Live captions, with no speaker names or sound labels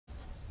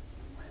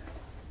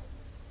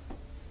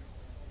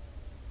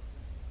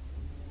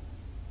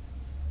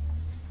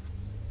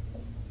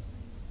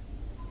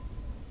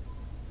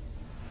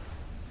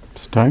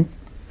time?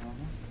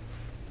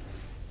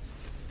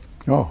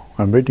 Oh,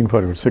 I'm waiting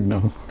for your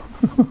signal.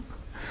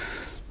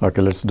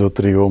 Okay, let's do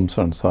 3 Oms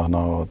and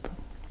Sahana.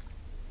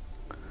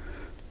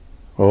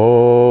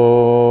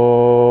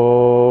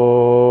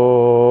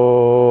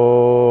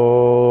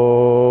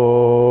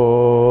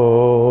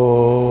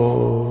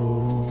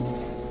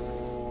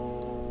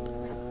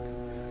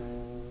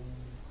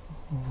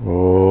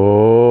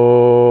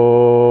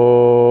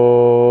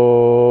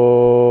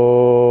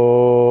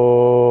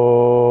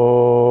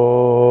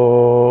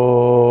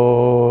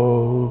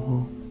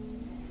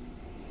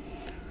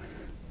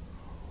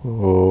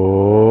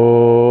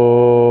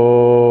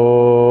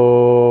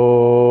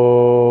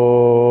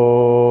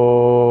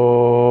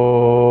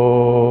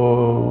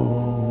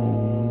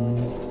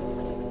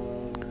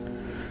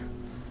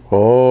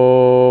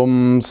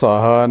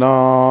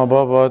 Sahana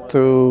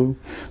bhavatu,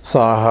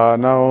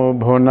 Sahanau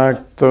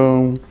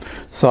bhunaktu,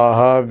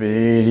 Saha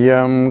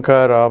viryam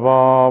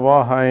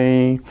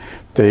karavavahai,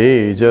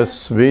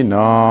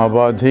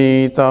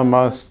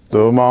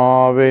 Tejasvinavadhitamastu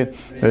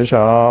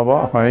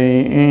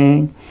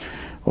mavitvishavahai.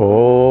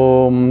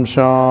 Om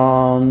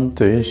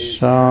Shanti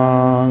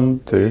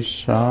Shanti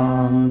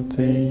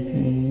Shanti.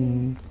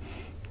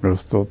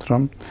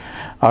 Stotram.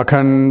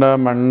 Akhanda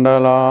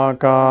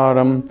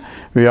mandalakaram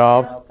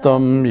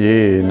vyaptam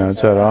yena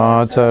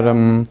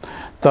characharam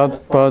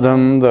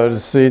tatpadam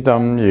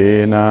darsitam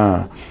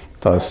yena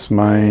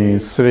tasmai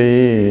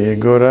Sri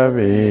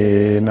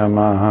Gurave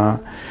Namaha.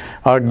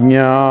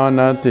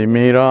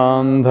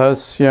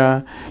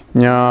 Ajnanatimirandhasya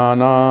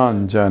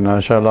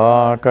jnananjana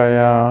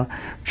shalakaya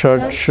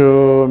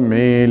chakshu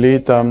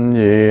militam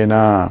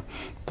yena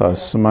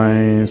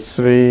tasmai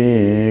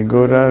Sri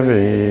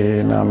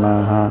Gurave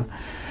Namaha.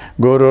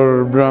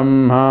 Gurur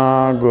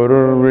Brahma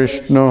Gurur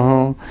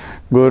Vishnu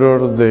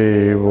Gurur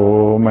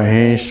Devo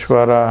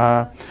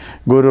Maheshwaraha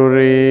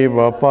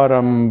Gurureva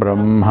Param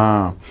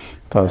Brahma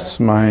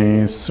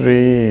Tasmai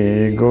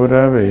Sri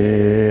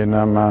Gurave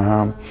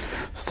Namaha.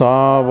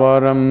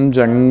 Stavaram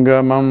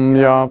Jangamam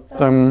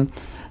Yaptam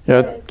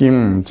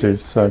Yatkim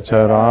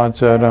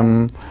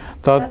Chissacharacharam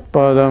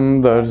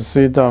Tatpadam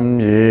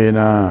Darsitam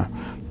Yena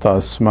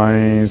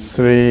Tasmai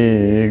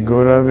Sri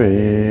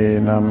Gurave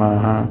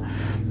Namaha.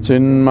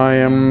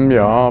 Chinmayam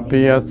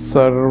Yapiyat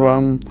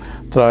Sarvam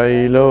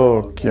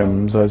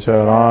Trailokyam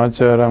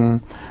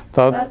Sacharacharam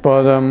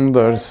Tatpadam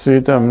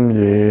Darsitam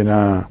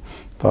Yena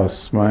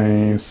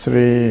Tasmai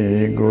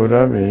Sri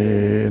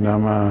Gurave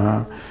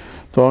Namaha.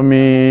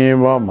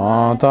 Tvameva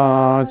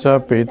Mata cha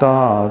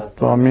Pita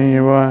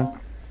Tvameva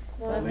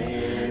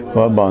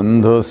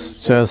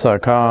Bandhuscha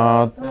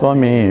Sakha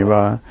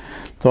Tvameva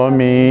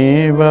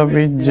Tvameva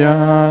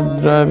Vidya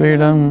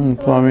Dravidam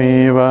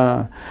Tvameva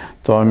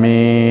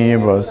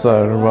Tvameva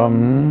Sarvam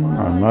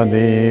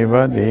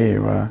Amadeva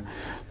Deva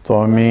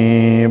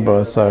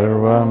Tvameva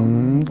Sarvam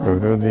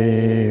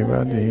Gurudeva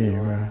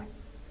Deva.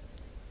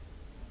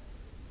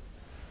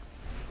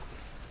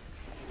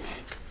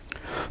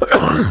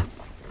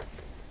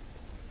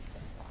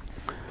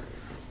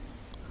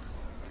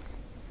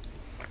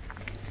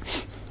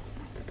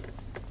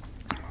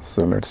 So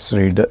let's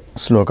read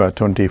Sloka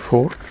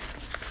 24.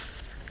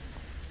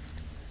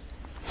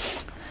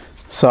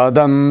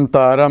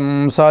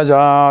 Sadantaram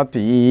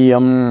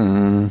sajatiyam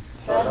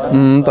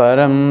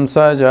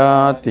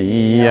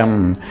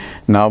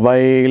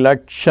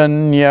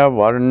navailakshanya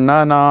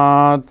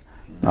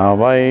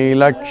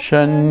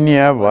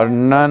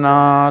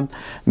varnanat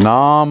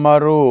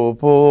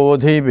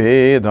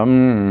namarupodhibedam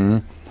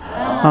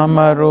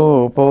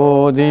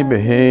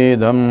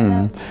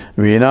amarupodhibedam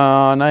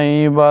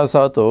vinanaiva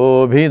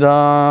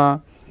satobhida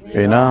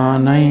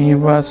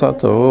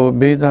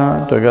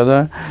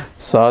together.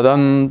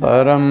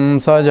 Sadantaram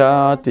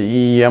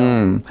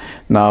sajatiyam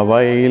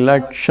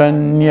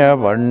navailakshanya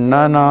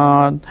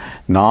varnanat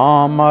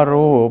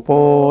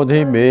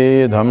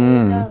namarupodhibedam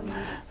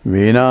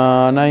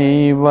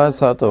vinanaiva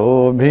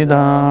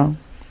satobhida.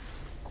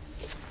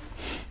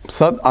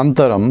 Sad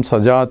antaram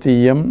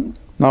sajatiyam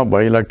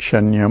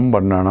navailakshanyam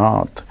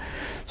varnanat.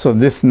 So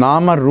this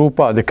nama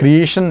rupa, the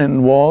creation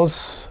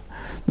involves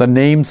the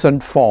names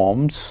and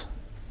forms,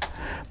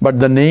 but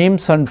the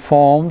names and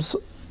forms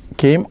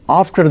came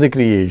after the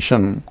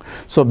creation.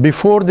 So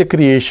before the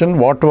creation,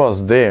 what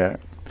was there?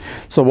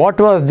 So what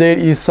was there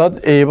is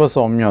Sad Eva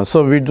Somya.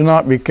 So we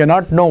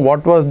cannot know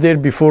what was there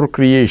before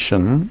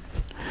creation,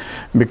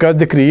 because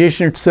the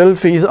creation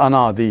itself is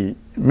Anadi,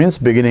 means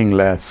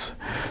beginningless.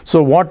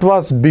 So what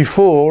was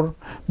before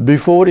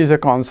is a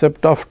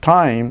concept of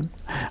time,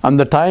 and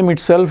the time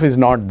itself is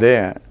not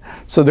there.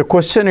 So the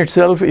question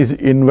itself is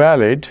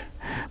invalid.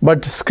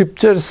 But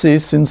scripture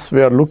says, since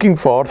we are looking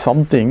for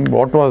something,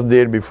 what was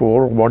there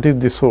before, what is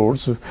the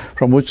source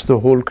from which the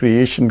whole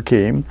creation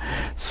came.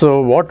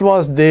 So what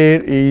was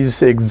there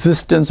is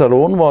existence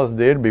alone was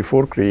there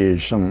before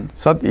creation.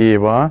 Sat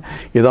eva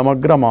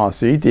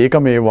idamagramasit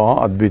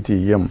ekameva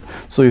advitiyam.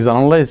 So he is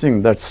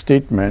analyzing that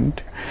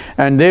statement,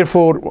 and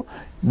therefore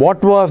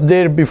what was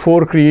there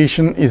before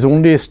creation is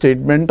only a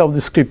statement of the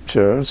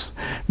scriptures,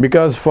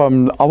 because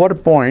from our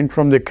point,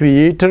 from the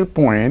creator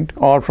point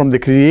or from the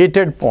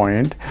created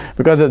point,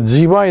 because the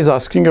Jiva is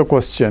asking a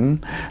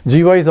question,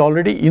 Jiva is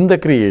already in the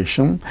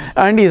creation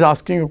and is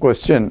asking a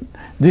question.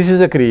 This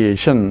is a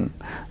creation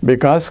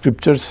because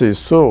scripture says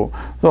so.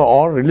 So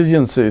all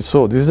religion says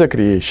so. This is a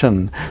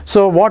creation.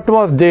 So what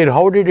was there?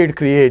 How did it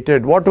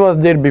created? What was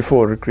there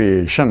before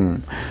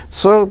creation?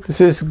 So this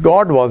is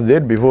God was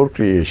there before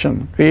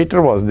creation.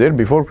 Creator was there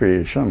before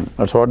creation.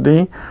 That's what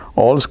the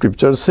all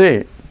scriptures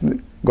say.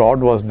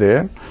 God was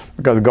there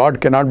because God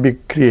cannot be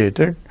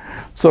created.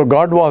 So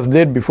God was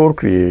there before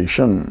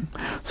creation.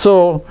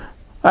 So,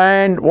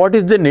 and what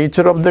is the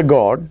nature of the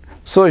God?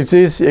 So it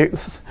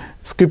is,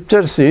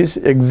 scripture says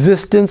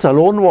existence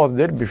alone was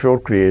there before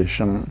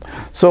creation.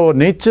 So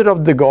nature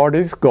of the God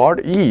is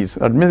God is,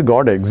 that means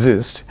God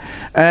exists,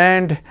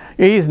 and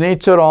his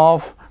nature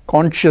of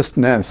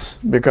consciousness,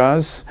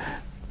 because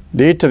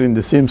later in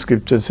the same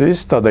scripture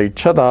says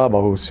tadaicchata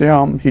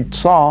bahusyam, it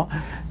saw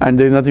and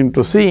there is nothing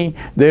to see,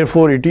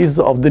 therefore it is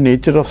of the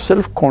nature of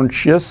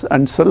self-conscious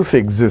and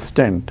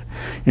self-existent.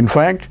 In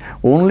fact,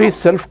 only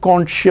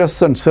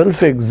self-conscious and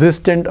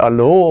self-existent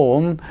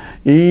alone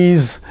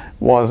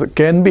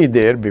can be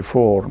there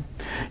before.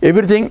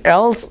 Everything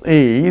else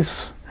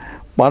is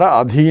para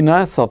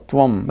adhina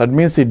sattvam, that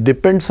means it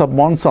depends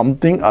upon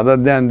something other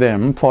than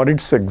them for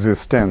its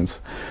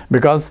existence,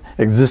 because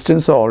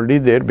existence is already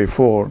there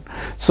before.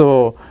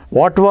 So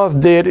what was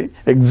there?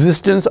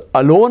 Existence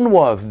alone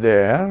was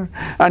there,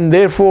 and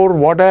therefore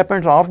what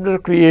happens after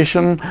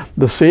creation?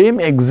 The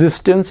same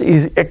existence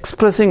is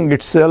expressing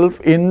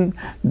itself in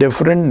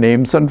different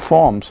names and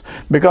forms,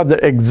 because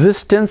the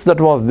existence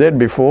that was there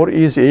before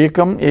is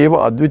ekam eva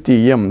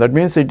advitiyam, that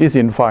means it is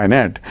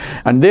infinite,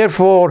 and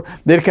therefore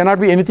there cannot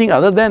be anything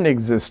other than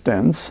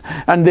existence,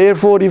 and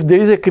therefore if there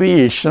is a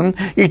creation,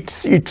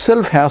 it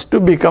itself has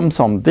to become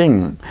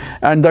something,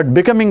 and that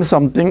becoming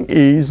something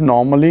is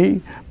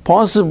normally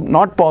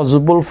not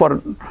possible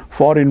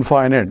for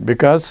infinite,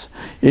 because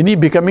any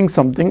becoming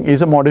something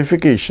is a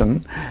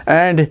modification,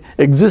 and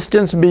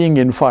existence being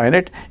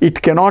infinite,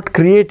 it cannot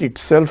create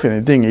itself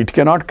anything, it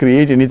cannot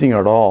create anything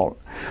at all.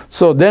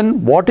 So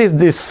then what is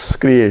this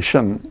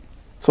creation?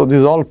 So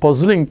these are all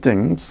puzzling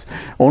things.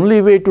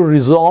 Only way to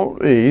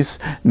resolve is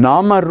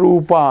nama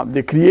rupa.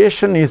 The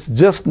creation is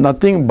just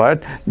nothing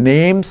but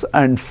names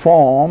and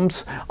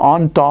forms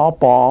on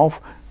top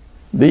of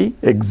the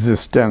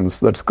existence.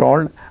 That's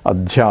called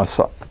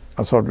adhyasa.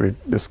 That's what we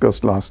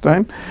discussed last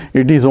time.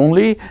 It is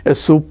only a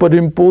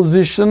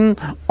superimposition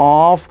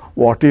of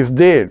what is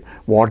there.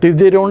 What is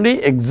there?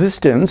 Only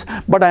existence,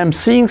 but I am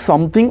seeing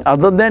something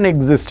other than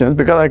existence,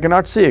 because I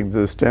cannot see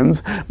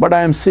existence, but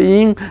I am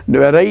seeing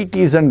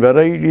varieties and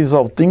varieties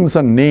of things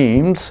and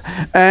names,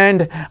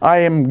 and I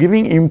am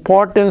giving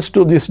importance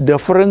to these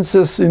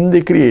differences in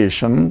the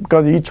creation,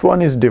 because each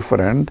one is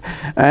different,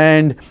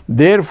 and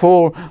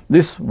therefore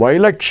this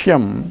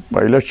Vailaksham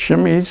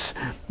is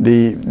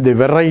the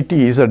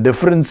varieties or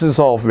differences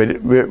of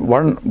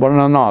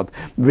Varnanath,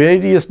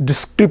 various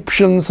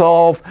descriptions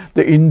of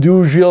the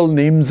individual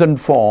names and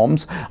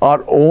forms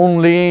are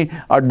only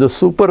at the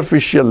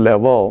superficial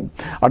level.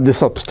 At the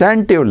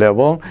substantive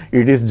level,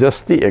 it is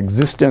just the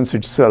existence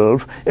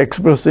itself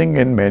expressing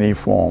in many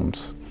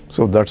forms.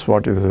 So that's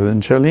what is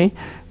essentially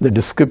the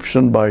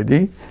description by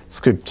the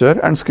scripture,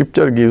 and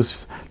scripture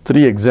gives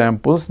 3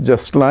 examples,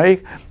 just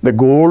like the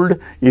gold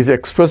is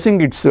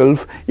expressing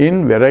itself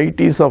in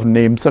varieties of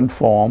names and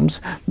forms,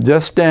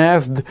 just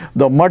as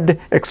the mud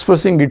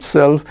expressing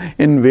itself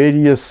in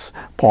various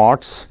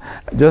parts,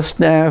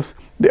 just as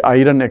the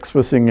iron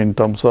expressing in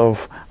terms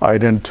of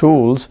iron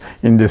tools.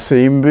 In the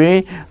same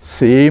way,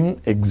 same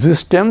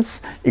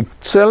existence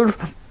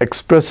itself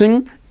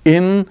expressing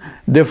in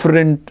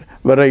different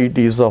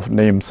varieties of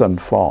names and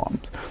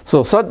forms.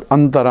 So Sad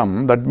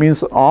Antaram, that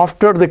means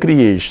after the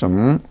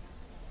creation,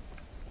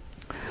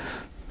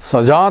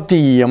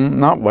 Sajatiyam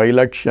na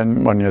Vailakshan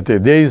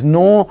Manyate. There is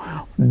no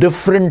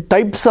different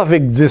types of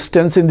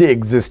existence in the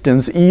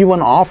existence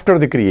even after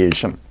the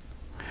creation.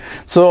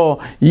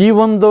 So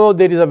even though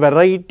there is a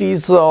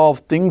varieties of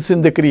things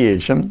in the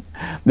creation,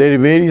 there are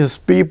various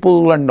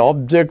people and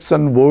objects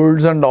and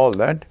worlds and all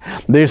that,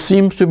 there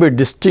seems to be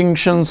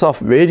distinctions of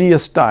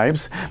various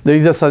types. There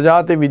is a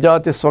Sajati,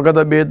 Vijati,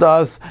 Swagata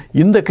Bedas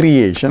in the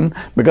creation,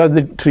 because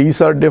the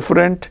trees are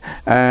different,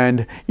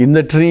 and in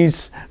the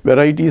trees,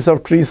 varieties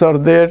of trees are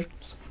there.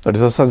 That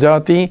is a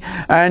Sajati,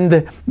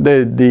 and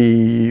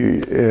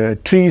the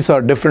trees are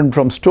different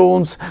from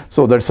stones,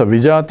 so that's a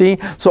Vijati.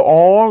 So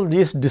all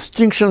these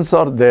distinctions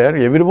are there.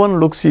 Everyone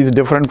looks is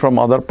different from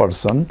other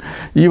person,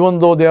 even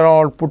though they are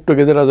all put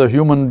together as a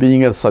human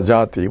being as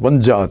Sajati,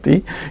 one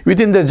Jati.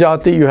 Within the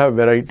Jati you have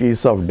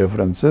varieties of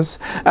differences,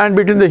 and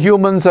between the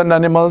humans and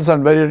animals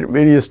and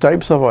various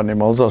types of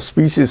animals or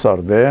species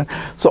are there.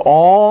 So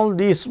all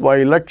these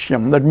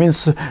Vailaksham, that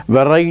means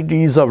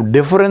varieties of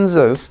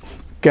differences,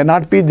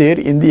 cannot be there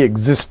in the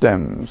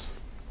existence.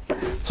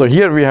 So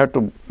here we have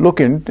to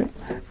look into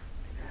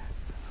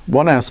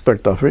one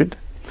aspect of it.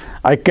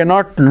 I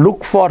cannot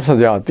look for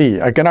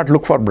Sajati, I cannot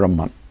look for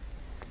Brahman.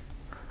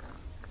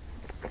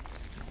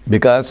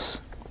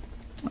 Because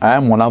I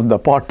am one of the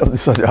part of the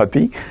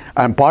Sajati,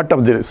 I am part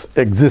of this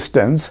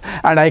existence,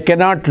 and I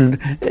cannot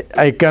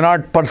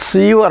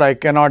perceive or I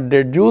cannot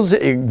deduce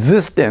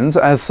existence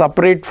as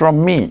separate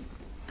from me.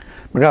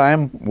 Because I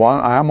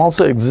am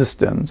also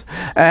existence,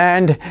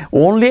 and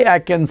only I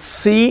can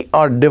see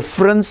a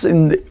difference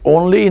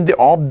only in the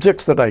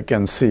objects that I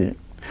can see.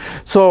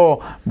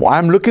 So I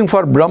am looking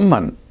for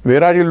Brahman.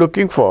 Where are you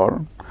looking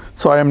for?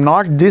 So I am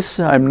not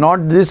this, I am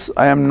not this,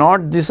 I am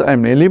not this, I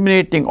am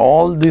eliminating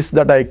all this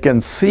that I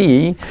can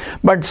see,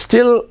 but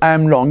still I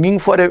am longing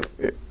for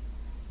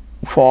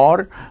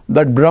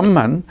that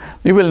Brahman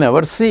you will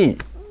never see.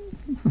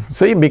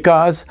 See,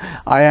 because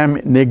I am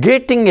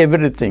negating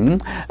everything,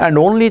 and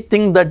only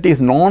thing that is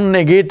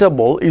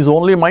non-negatable is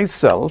only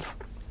myself.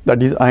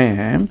 That is, I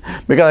am,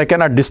 because I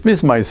cannot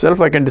dismiss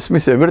myself, I can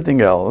dismiss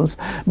everything else,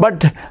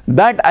 but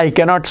that I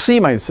cannot see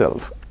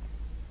myself.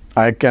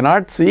 I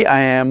cannot see I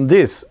am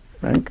this.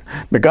 Right?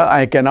 Because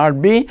I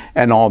cannot be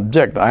an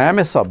object. I am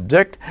a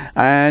subject,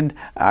 and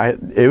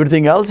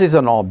everything else is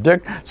an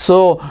object.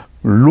 So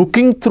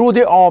looking through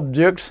the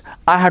objects,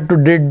 I have to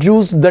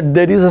deduce that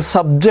there is a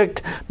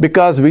subject,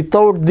 because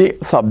without the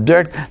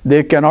subject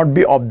there cannot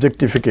be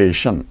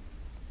objectification.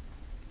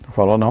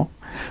 Follow now?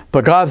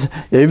 Because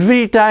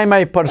every time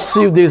I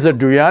perceive there is a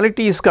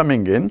duality is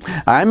coming in,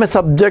 I am a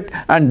subject,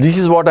 and this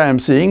is what I am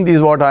seeing, this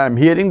is what I am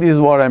hearing, this is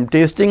what I am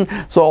tasting.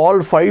 So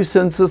all five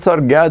senses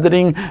are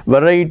gathering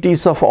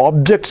varieties of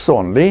objects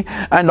only,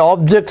 and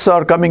objects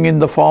are coming in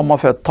the form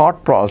of a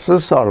thought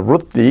process or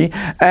vritti,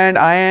 and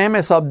I am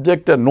a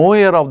subject, a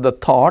knower of the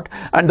thought,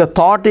 and the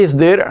thought is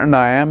there and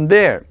I am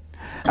there.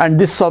 And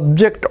this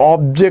subject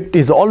object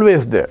is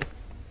always there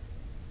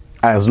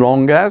as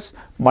long as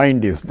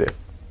mind is there.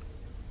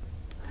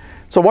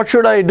 So what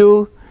should I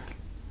do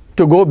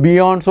to go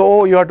beyond?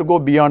 So, you have to go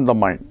beyond the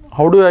mind.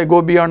 How do I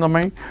go beyond the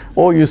mind?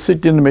 Oh, you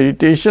sit in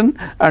meditation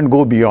and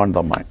go beyond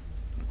the mind.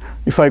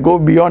 If I go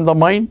beyond the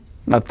mind,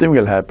 nothing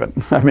will happen.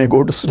 I may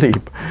go to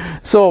sleep.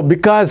 So,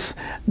 because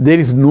there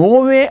is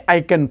no way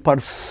I can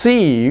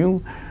perceive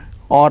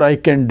or I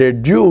can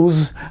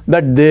deduce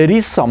that there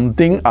is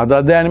something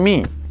other than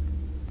me,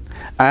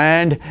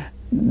 and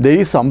there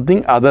is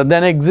something other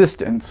than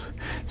existence.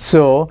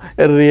 So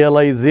a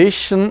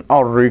realization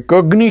or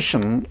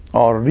recognition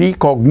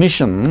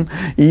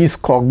is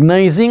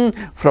cognizing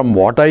from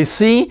what I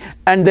see,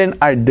 and then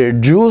I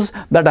deduce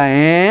that I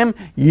am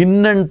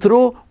in and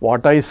through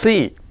what I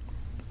see.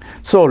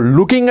 So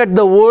looking at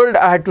the world,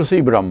 I have to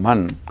see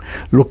Brahman.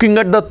 Looking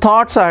at the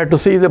thoughts, I have to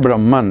see the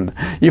Brahman.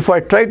 If I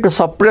try to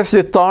suppress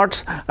the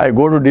thoughts, I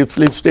go to deep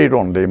sleep state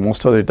only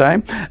most of the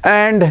time.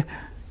 And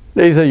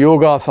there is a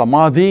yoga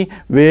samadhi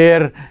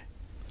where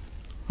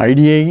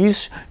idea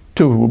is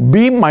to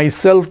be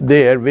myself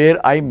there, where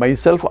I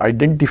myself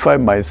identify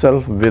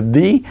myself with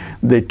the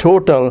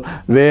total,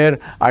 where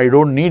I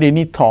don't need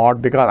any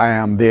thought because I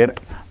am there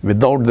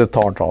without the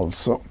thought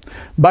also.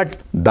 But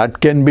that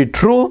can be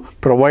true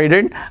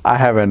provided I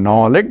have a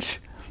knowledge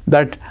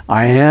that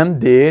I am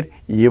there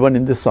even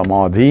in the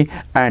samadhi,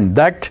 and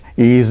that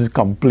is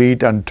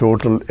complete and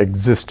total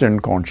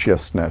existent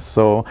consciousness.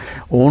 So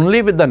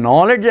only with the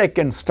knowledge I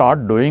can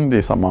start doing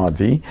the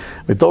samadhi.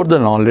 Without the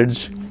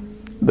knowledge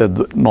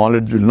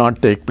will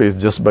not take place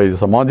just by the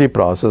samadhi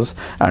process,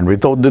 and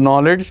without the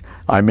knowledge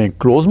I may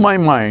close my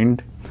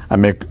mind, I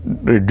may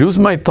reduce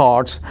my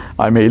thoughts,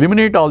 I may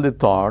eliminate all the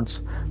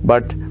thoughts,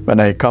 but when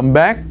I come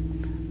back,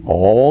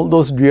 all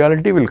those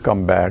duality will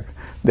come back.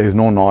 There is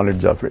no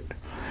knowledge of it.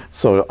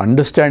 So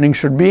understanding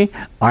should be,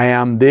 I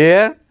am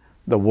there,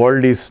 the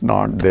world is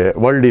not there,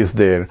 world is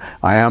there.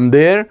 I am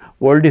there,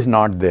 world is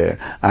not there.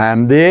 I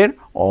am there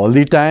all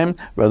the time,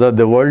 whether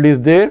the world is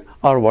there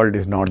or world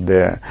is not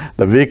there.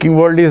 The waking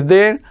world is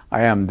there,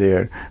 I am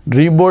there.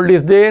 Dream world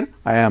is there,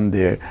 I am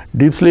there.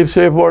 Deep sleep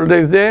safe world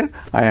is there,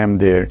 I am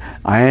there.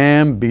 I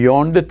am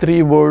beyond the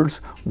three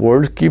worlds.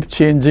 Worlds keep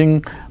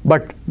changing,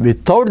 but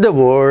without the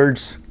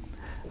worlds,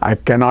 I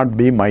cannot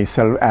be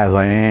myself as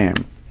I am,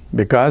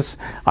 because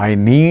I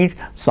need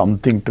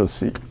something to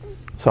see.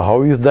 So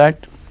how is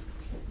that?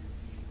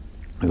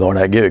 Lord,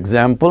 I give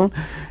example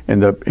in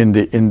the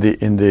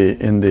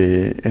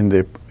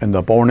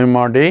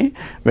Purnima day,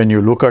 when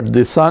you look at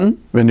the sun,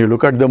 when you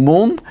look at the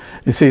moon,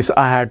 it says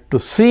I had to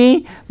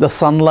see the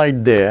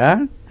sunlight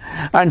there,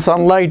 and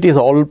sunlight is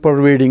all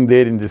pervading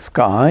there in the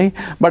sky,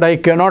 but I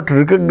cannot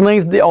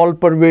recognize the all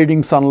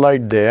pervading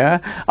sunlight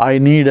there. I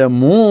need a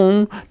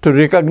moon to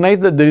recognize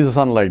that there is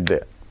sunlight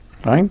there.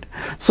 Right?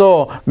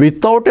 So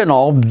without an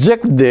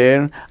object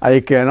there,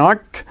 I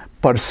cannot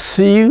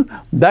perceive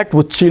that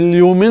which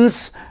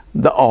illumines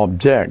the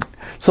object.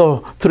 So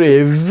through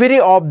every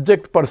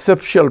object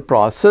perceptual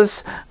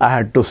process, I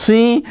had to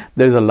see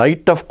there is a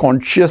light of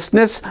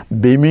consciousness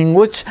beaming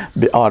which,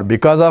 or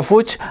because of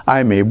which I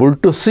am able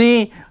to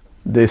see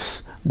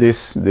this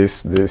this,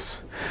 this,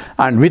 this.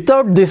 And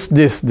without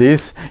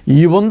this,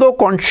 even though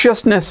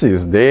consciousness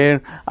is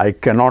there, I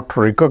cannot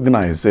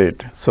recognize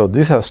it. So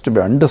this has to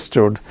be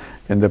understood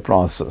in the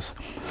process.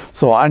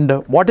 So, and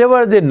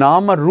whatever the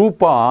nama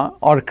rupa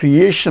or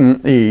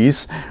creation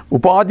is,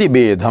 upadi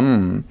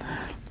bedham.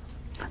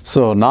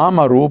 So,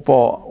 nama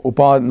rupa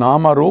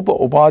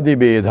upadi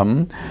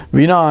bedham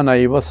vina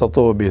naiva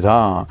sato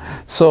bidha.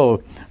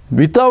 So,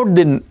 without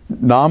the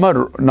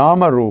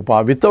nama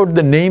rupa, without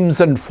the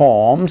names and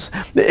forms,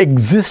 the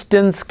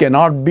existence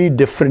cannot be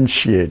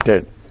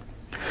differentiated.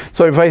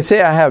 So, if I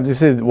say I have,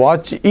 this is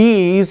watch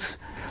is,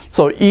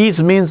 so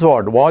is means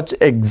what? Watch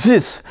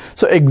exists.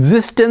 So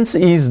existence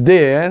is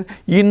there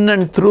in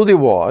and through the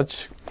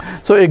watch.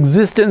 So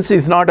existence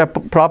is not a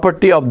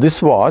property of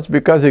this watch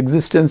because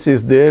existence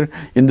is there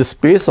in the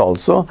space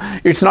also.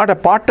 It's not a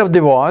part of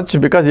the watch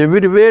because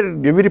everywhere,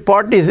 every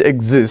part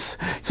exists.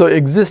 So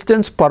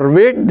existence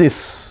pervades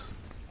this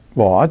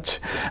watch,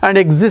 and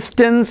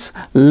existence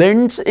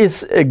lends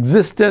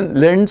existence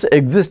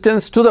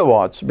to the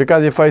watch,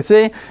 because if I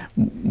say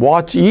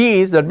watch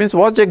is, that means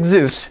watch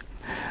exists.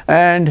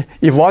 And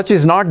if watch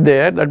is not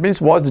there, that means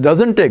watch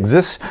doesn't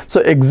exist. So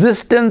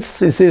existence,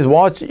 this is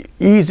watch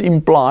is,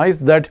 implies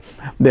that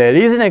there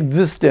is an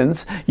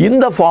existence in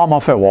the form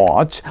of a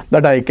watch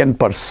that I can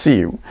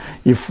perceive.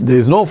 If there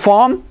is no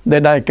form,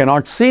 then I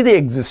cannot see the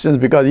existence,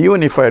 because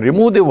even if I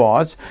remove the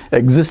watch,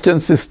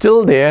 existence is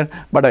still there,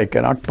 but I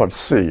cannot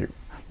perceive.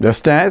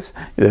 Just as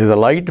there is a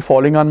light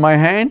falling on my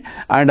hand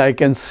and I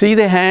can see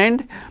the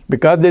hand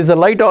because there is a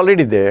light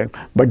already there.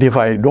 But if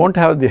I don't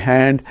have the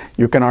hand,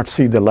 you cannot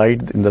see the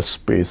light in the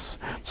space.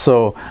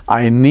 So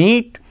I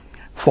need,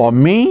 for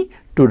me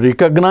to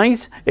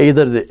recognize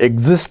either the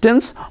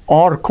existence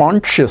or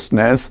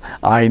consciousness,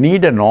 I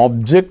need an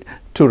object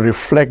to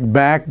reflect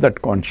back that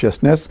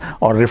consciousness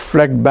or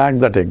reflect back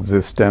that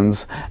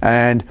existence.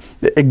 And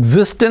the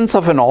existence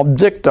of an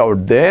object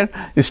out there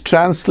is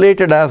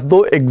translated as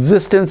though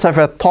existence of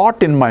a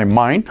thought in my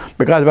mind,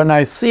 because when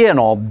I see an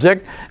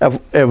object, a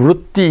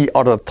vritti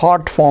or a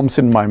thought forms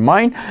in my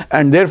mind,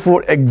 and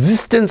therefore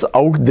existence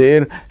out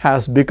there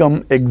has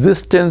become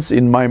existence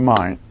in my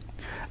mind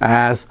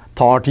as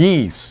thought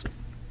is,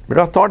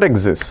 because thought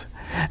exists.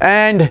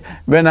 And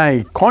when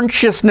I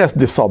consciousness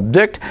this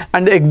object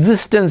and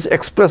existence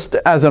expressed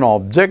as an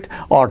object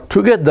are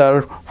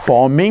together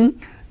forming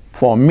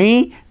for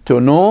me to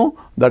know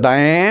that I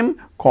am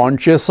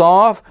conscious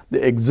of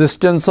the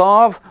existence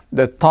of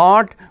the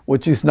thought,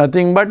 which is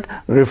nothing but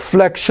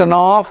reflection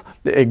of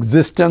the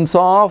existence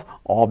of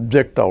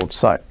object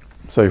outside.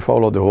 So you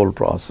follow the whole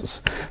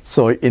process.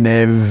 So in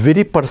a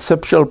very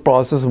perceptual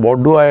process,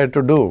 what do I have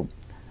to do?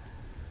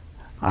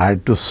 I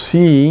had to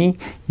see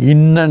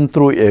in and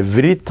through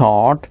every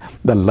thought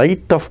the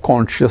light of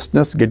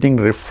consciousness getting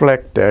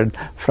reflected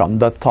from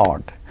the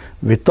thought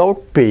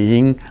without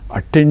paying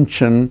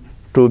attention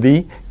to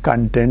the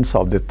contents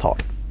of the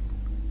thought.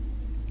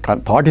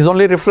 Thought is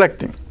only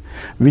reflecting.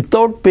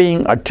 Without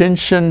paying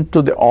attention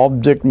to the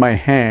object, my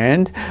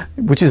hand,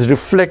 which is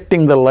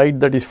reflecting the light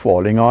that is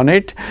falling on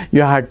it,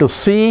 you had to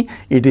see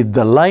it is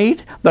the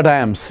light that I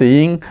am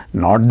seeing,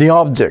 not the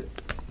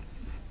object.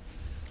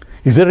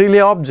 Is it really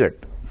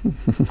object?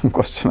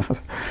 Question.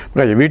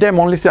 Because every time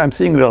only I am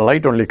seeing the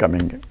light only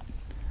coming in.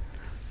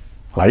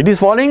 Light is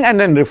falling and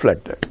then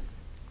reflected.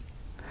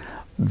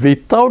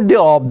 Without the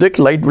object,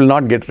 light will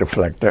not get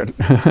reflected.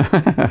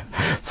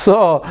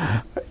 So,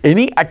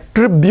 any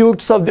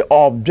attributes of the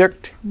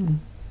object,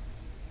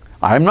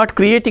 I am not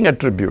creating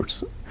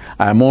attributes.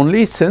 I am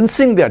only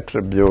sensing the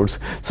attributes.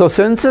 So,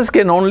 senses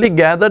can only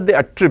gather the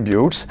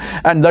attributes,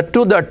 and that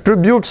too the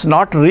attributes,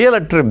 not real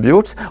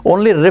attributes,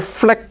 only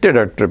reflected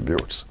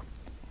attributes.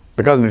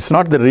 Because it's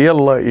not the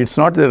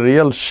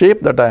real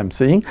shape that I am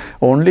seeing,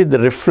 only the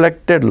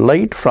reflected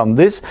light from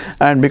this,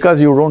 and because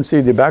you don't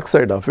see the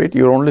backside of it,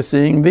 you're only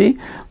seeing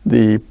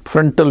the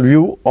frontal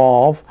view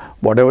of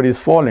whatever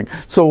is falling.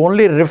 So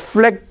only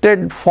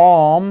reflected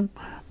form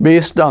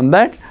based on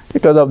that,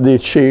 because of the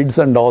shades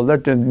and all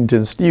that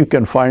intensity, you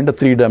can find a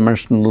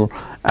three-dimensional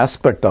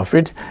aspect of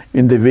it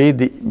in the way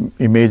the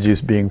image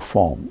is being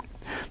formed.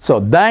 So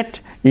that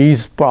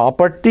is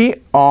property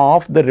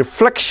of the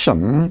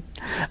reflection,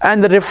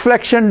 and the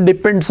reflection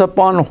depends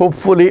upon,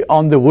 hopefully,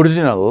 on the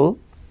original,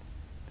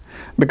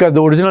 because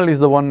the original is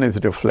the one is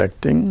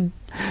reflecting.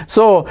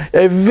 So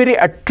every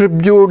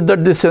attribute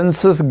that the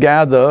senses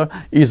gather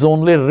is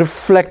only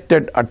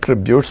reflected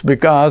attributes,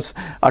 because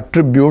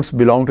attributes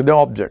belong to the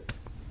object.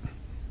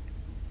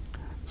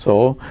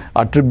 So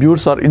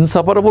attributes are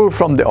inseparable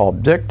from the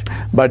object,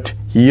 but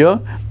here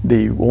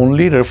the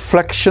only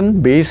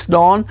reflection based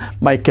on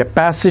my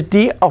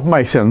capacity of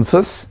my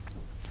senses,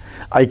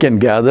 I can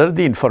gather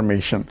the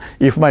information.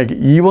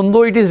 Even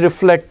though it is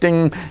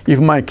reflecting, if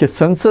my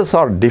senses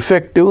are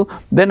defective,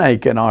 then I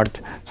cannot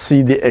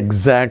see the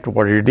exact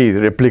what it is,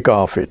 replica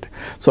of it.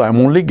 So I am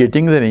only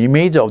getting the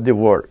image of the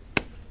world.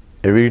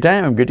 Every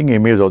time I am getting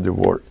image of the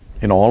world.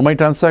 In all my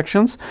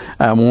transactions,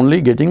 I am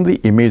only getting the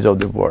image of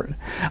the world.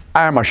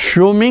 I am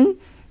assuming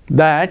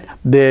that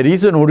there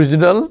is an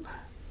original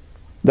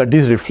that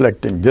is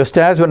reflecting. Just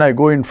as when I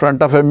go in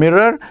front of a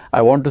mirror,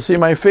 I want to see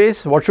my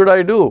face, what should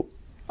I do?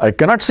 I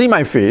cannot see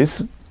my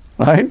face,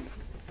 right?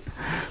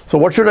 So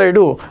what should I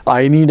do?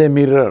 I need a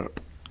mirror.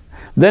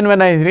 Then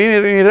when I see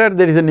a mirror,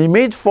 there is an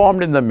image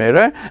formed in the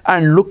mirror,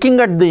 and looking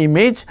at the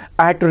image,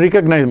 I had to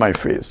recognize my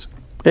face.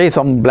 Hey,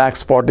 some black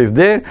spot is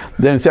there,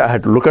 then say I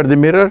had to look at the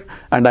mirror,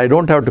 and I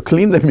don't have to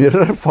clean the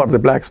mirror for the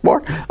black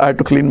spot. I have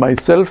to clean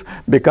myself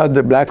because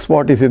the black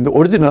spot is in the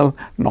original,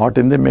 not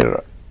in the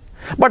mirror.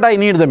 But I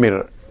need the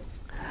mirror.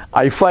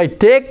 If I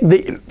take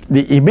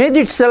the image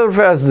itself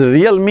as the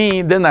real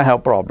me, then I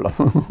have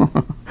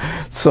problem.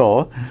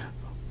 So,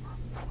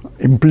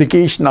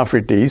 implication of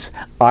it is,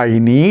 I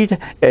need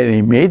an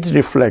image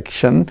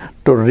reflection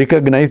to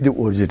recognize the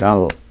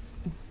original.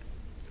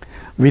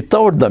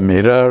 Without the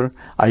mirror,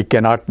 I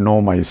cannot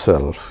know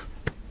myself,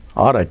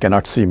 or I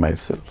cannot see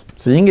myself.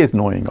 Seeing is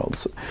knowing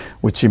also,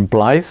 which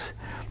implies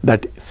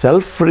that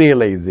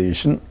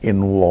self-realization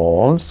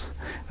involves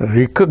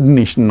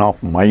recognition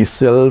of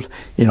myself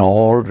in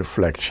all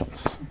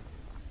reflections.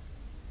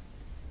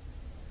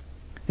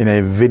 In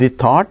every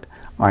thought,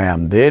 I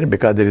am there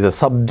because there is a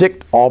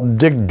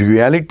subject-object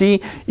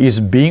duality is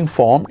being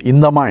formed in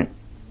the mind.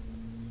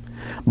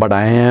 But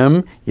I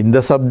am in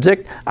the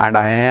subject and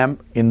I am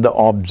in the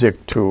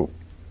object too.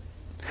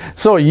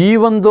 So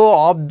even though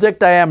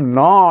object I am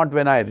not,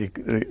 when I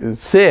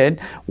said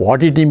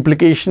what its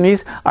implication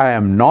is, I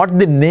am not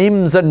the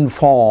names and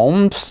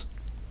forms,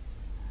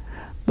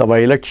 the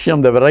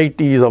Vailaksham, the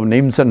varieties of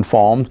names and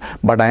forms,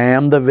 but I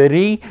am the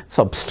very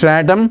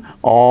substratum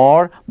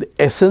or the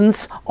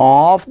essence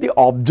of the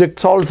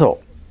objects also.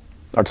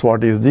 That's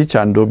what is the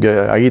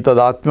Chandogya.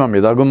 Aitadatmam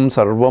idagum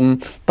sarvam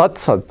tat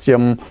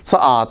satyam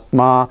sa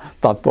atma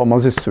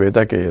tattvamasi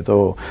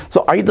svetaketo.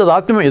 So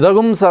aitadatmam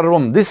idagum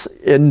sarvam, this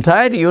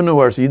entire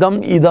universe,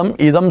 idam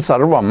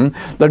sarvam,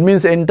 that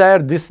means entire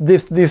this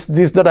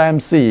that I am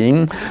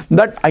seeing,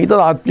 that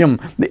aitadatmam,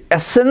 the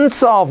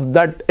essence of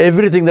that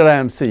everything that I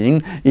am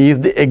seeing is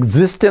the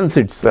existence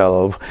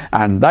itself,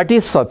 and that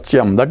is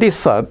satyam, that is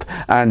sat,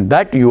 and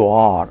that you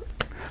are.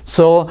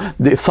 So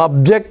the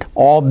subject,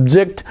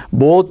 object,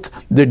 both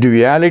the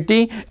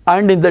duality,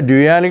 and in the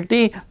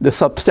duality, the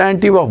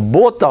substantive of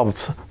both of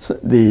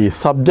the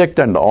subject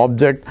and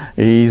object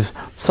is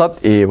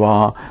Sat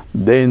Eva.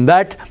 In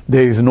that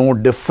there is no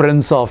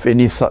difference of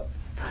any,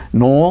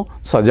 no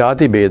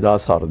Sajati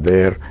Vedas are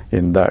there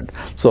in that.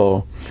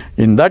 So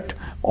in that,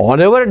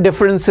 whatever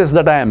differences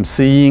that I am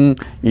seeing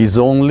is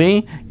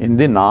only in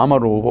the Nama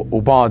Rupa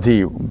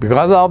Upadhi.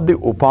 Because of the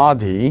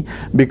Upadhi,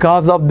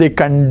 because of the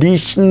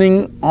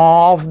conditioning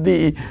of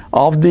the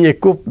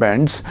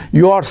equipments,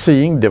 you are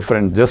seeing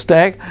different. Just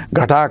like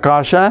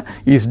Ghatakasha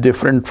is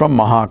different from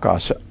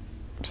Mahakasha.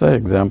 So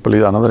example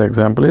is, another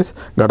example is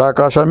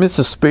Ghatakasha means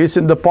the space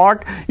in the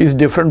pot is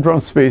different from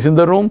space in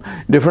the room,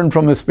 different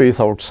from the space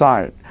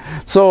outside.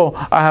 So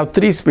I have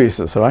three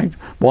spaces, right?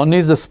 One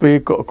is the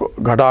space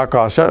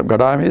Ghatakasha,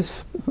 Ghata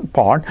is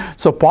pot.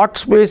 So pot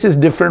space is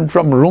different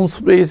from room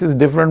space, is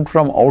different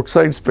from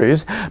outside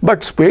space,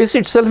 but space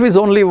itself is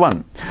only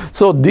one.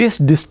 So these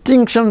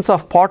distinctions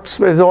of pot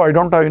space, oh, I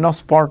don't have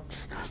enough pot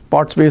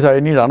space, I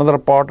need another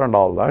pot and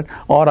all that,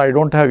 or I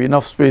don't have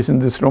enough space in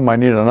this room, I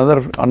need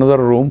another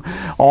room.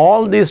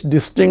 All these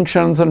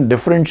distinctions and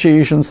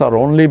differentiations are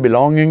only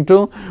belonging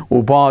to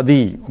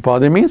Upadhi.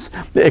 Upadhi means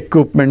the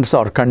equipments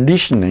or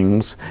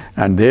conditionings,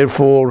 and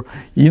therefore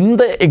in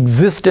the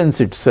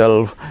existence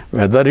itself,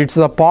 whether it's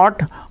a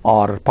pot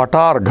or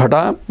pata or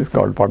ghata, it's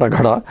called pata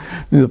ghata.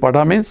 This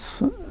pata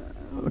means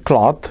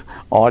cloth,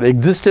 or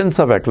existence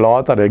of a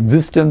cloth, or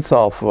existence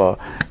of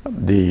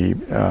the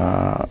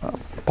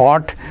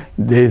pot,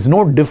 there is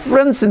no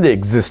difference in the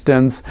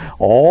existence.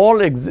 All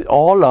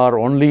are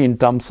only in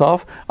terms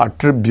of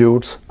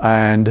attributes,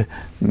 and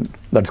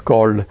that's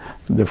called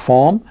the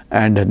form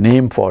and a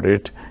name for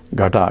it.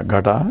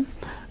 Ghata,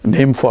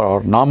 name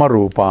for Nama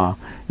Rupa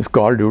is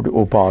called due to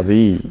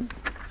Upadhi.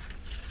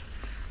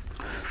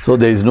 So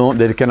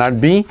there cannot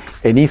be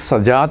any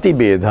Sajati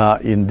Beda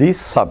in the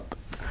Sat.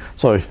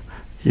 So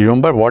you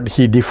remember what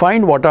he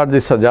defined, what are the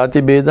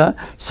Sajati Beda,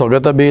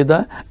 Swagata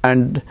Beda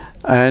and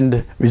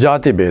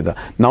Vijati Beda.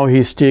 Now he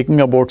is taking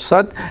about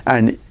Sat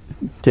and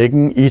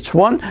taking each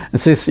one and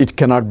says it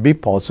cannot be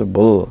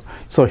possible.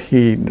 So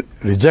he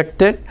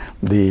rejected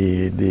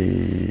the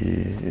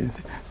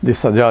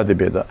Sajati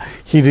Beda.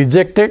 He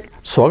rejected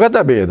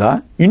Swagata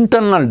Beda,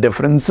 internal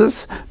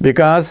differences,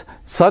 because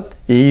Sat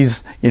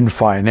is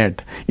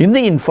infinite. In the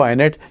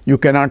infinite, you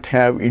cannot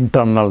have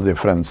internal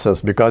differences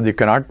because it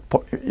cannot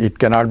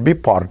be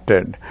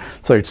parted.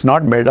 So it's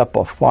not made up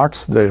of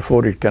parts,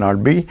 therefore it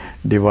cannot be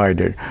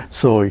divided.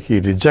 So he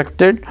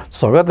rejected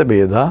Swagata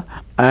Beda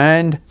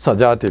and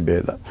Sajati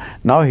Beda.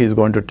 Now he is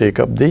going to take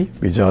up the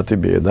Vijati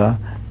Beda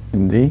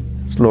in the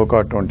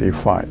Sloka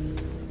 25.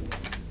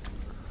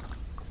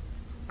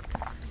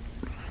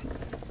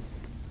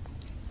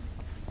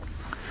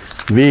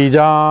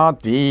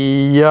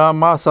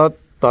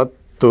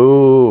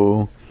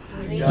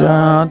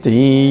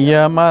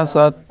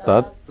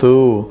 Vijatiyamasattattu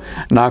asattattu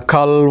na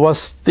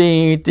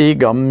khalvastiti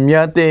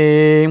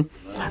gamyate.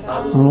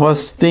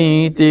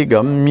 Vastiti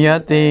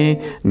gamyate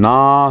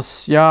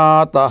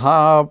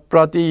nasyataha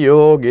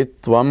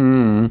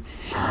pratiyogitvam.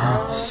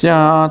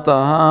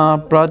 Syataha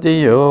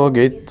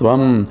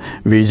pratiyogitvam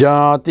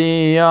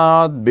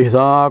vijatiyad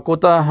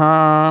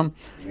bhidakutaha.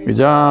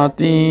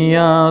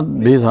 Vijatiyad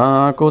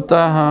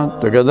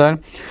bhidakutaha. Together.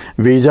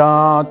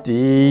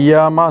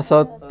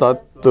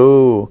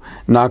 Vijatiyamasattattu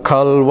na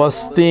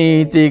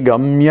khalvastiti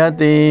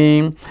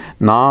gamyate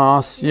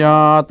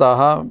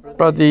nasyataha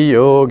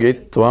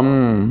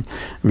pratiyogitvam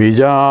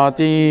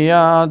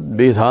vijatiyad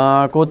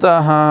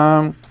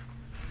bhidakutaha.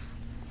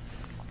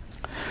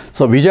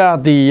 So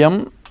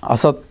vijatiyam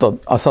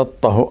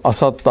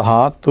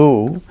asattaha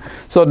tu.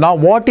 So now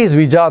what is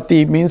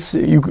vijati means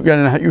you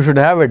should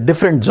have a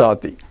different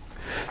jati.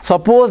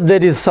 Suppose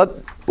there is sat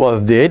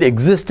was there,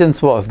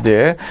 existence was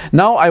there.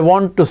 Now I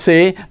want to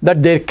say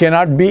that there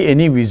cannot be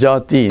any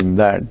vijati in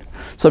that.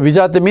 So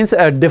vijati means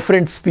a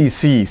different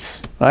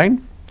species, right?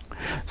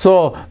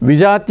 So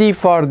vijati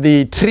for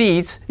the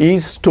trees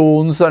is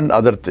stones and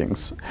other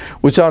things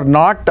which are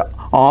not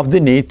of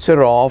the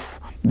nature of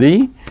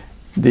the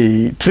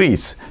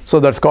trees. So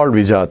that's called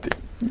vijati,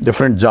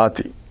 different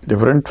jati,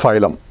 different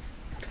phylum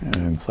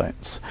in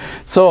science.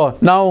 So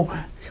now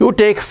you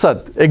take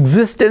sat,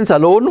 existence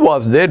alone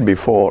was there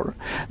before.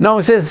 Now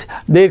it says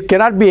there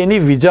cannot be any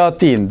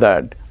vijati in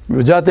that.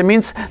 Vijati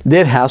means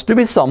there has to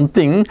be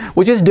something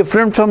which is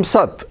different from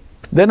sat.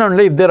 Then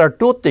only if there are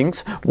two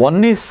things,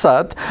 one is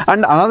sat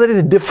and another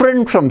is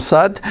different from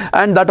sat,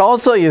 and that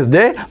also is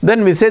there,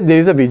 then we say there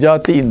is a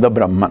vijati in the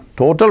Brahman.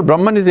 Total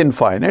Brahman is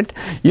infinite.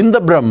 In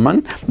the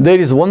Brahman, there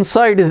is one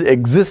side is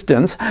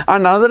existence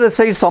and another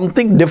side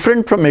something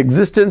different from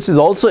existence is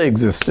also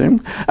existing,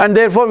 and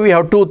therefore we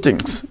have two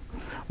things.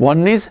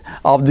 One is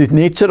of the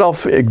nature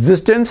of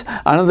existence,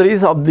 another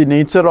is of the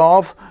nature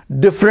of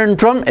different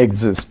from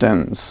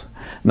existence.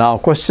 Now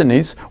question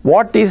is,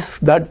 what is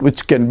that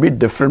which can be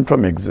different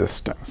from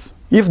existence?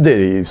 If there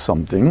is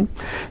something,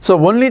 so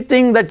only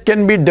thing that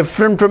can be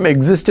different from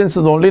existence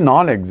is only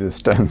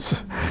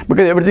non-existence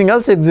because everything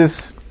else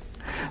exists.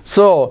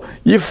 So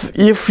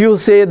if you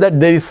say that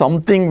there is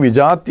something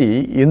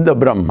vijati in the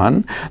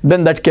Brahman,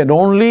 then that can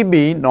only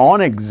be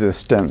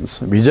non-existence.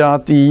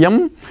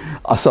 Vijatiyam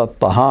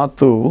asattaha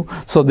tu.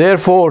 So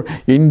therefore,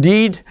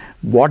 indeed,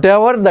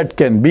 whatever that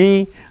can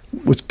be,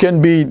 which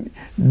can be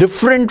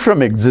different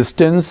from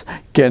existence,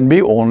 can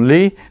be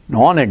only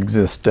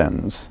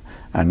non-existence.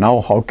 And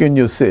now how can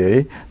you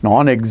say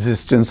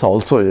non-existence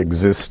also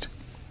exists?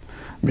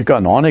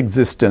 Because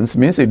non-existence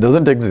means it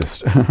doesn't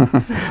exist.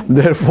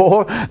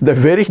 Therefore, the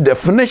very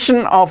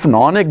definition of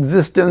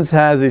non-existence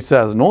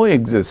has no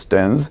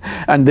existence,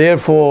 and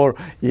therefore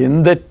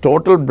in the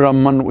total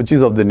Brahman, which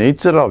is of the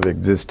nature of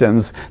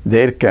existence,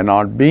 there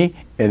cannot be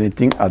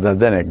anything other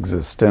than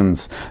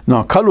existence.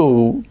 Now,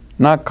 khalu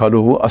na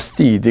khalu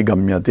asti iti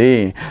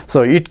gamyate.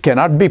 So it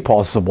cannot be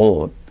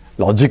possible.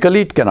 Logically,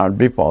 it cannot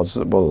be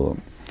possible.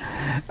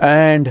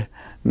 And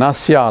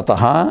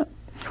nasyataha.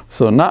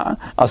 So na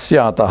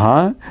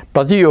asyataha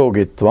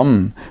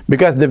pratiyogitvam,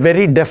 because the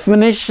very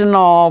definition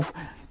of,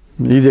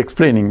 he is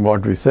explaining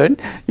what we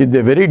said,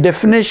 the very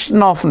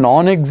definition of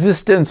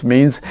non-existence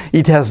means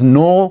it has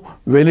no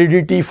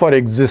validity for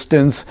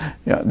existence,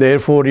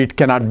 therefore it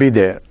cannot be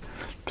there.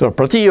 So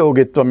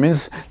pratiyogitvam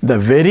means the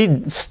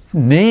very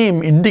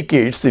name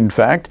indicates, in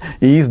fact,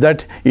 is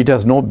that it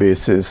has no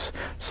basis.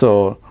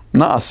 So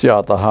na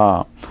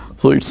asyataha.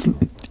 So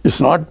it's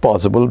not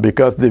possible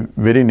because the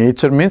very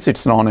nature means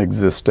it's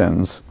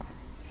non-existence.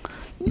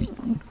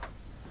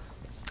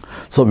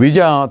 So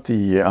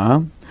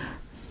vijatiyat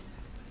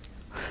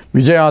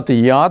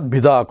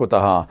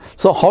bhidakutaha.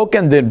 So how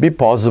can there be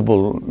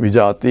possible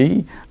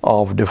vijati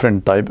of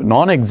different type?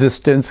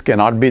 Non-existence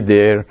cannot be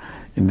there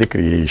in the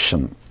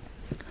creation.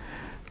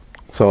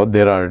 So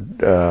there are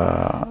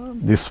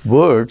these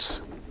words,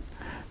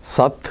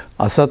 sat,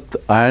 asat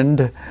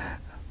and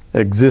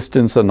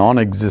existence and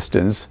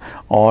non-existence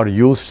are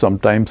used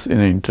sometimes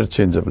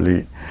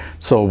interchangeably.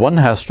 So one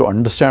has to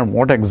understand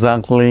what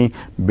exactly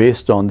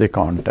based on the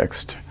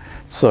context.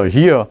 So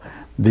here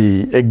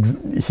he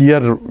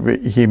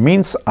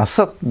means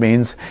asat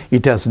means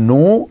it has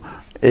no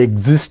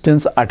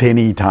existence at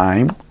any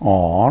time,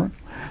 or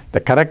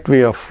the correct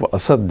way of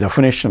asat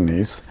definition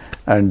is,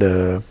 and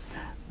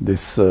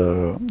this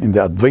in the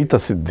Advaita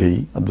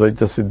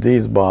Siddhi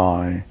is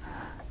by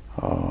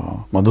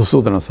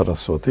Madhusudana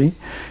Saraswati.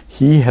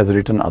 He has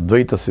written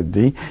Advaita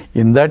Siddhi.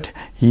 In that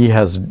he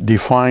has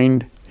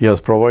defined, he has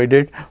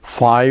provided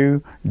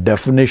 5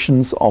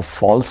 definitions of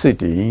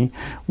falsity,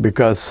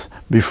 because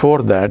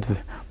before that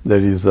there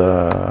is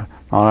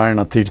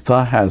Narayana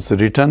Tirtha has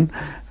written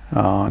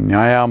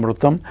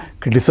Nyayamrutam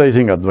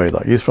criticizing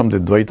Advaita. He is from the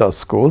Advaita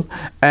school,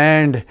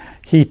 and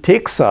he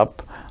takes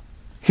up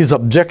his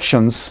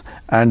objections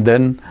and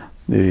then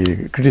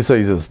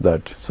criticizes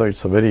that. So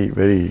it's a very,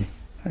 very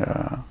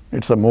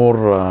it's a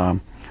more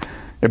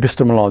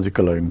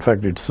epistemological. In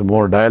fact, it's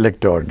more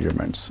dialectic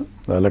arguments.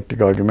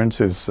 Dialectic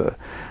arguments is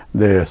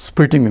the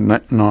splitting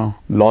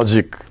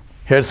logic,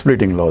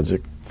 hair-splitting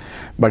logic.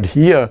 But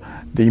here,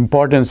 the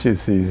importance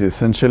is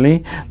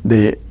essentially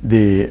the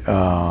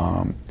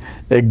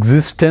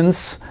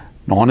existence,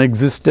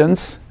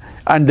 non-existence,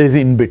 and there is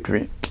in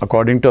between.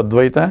 According to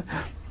Advaita,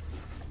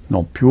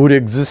 no pure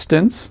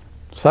existence,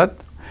 Sat.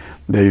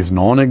 There is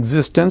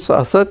non-existence,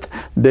 Asat.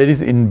 There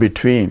is in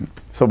between.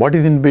 So what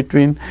is in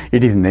between?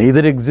 It is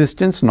neither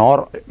existence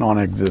nor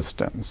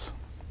non-existence.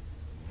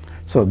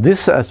 So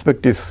this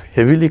aspect is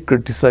heavily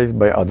criticized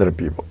by other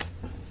people.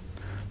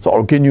 So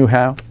how can you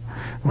have?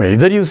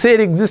 Either you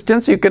say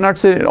existence, you cannot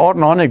say, or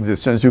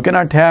non-existence. You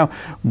cannot have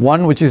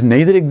one which is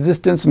neither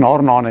existence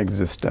nor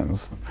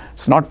non-existence.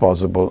 It's not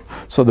possible.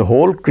 So the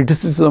whole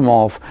criticism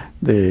of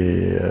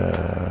the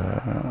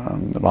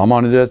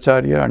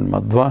Ramanujacharya and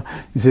Madhva,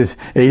 he says,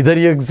 either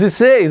it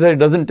exists, either it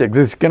doesn't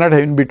exist. You cannot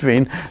have in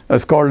between.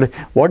 It's called,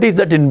 what is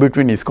that in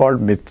between? It's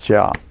called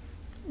Mithya.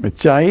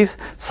 Mithya is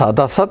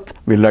sadasat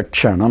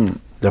vilakshanam.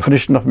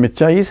 Definition of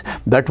Mithya is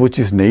that which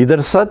is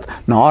neither sat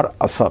nor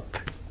asat.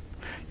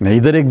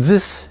 Neither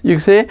exists, you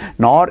say,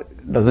 nor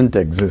doesn't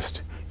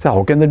exist. So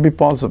how can that be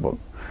possible?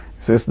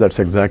 He says that's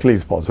exactly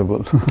is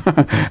possible.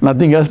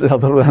 Nothing else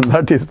other than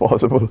that is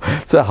possible.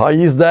 So how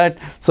is that?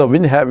 So we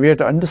have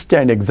to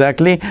understand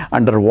exactly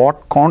under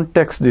what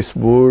context these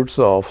words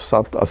of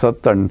Sat,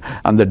 Asat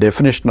and the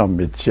definition of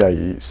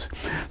Mithya is.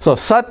 So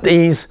Sat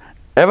is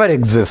ever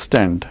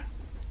existent.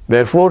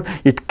 Therefore,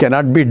 it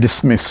cannot be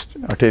dismissed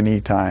at any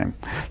time.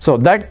 So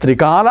that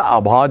Trikala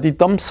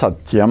Abhaditam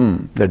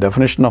Satyam, the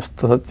definition of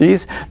Sat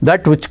is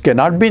that which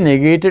cannot be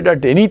negated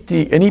at any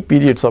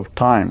periods of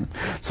time.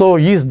 So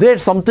is there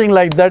something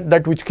like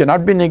that which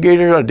cannot be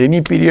negated at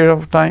any period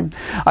of time?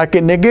 I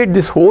can negate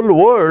this whole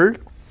world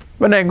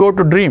when I go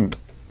to dream,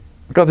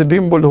 because the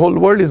dream world, the whole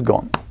world is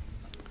gone.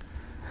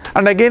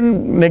 And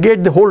again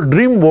negate the whole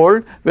dream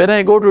world when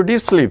I go to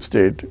deep sleep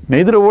state.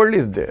 Neither world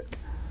is there.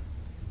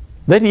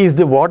 Then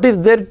what is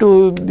there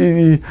to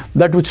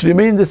that which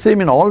remains the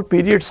same in all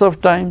periods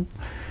of time?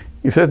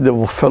 He says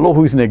the fellow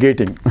who is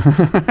negating.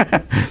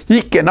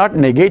 He cannot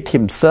negate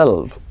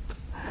himself.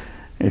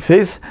 He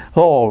says,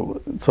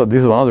 oh, so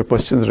this is one of the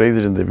questions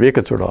raised in the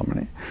Viveka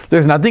Chudamani. There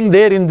is nothing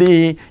there in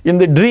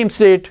the dream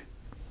state.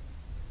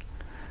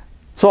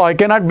 So I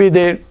cannot be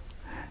there.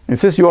 He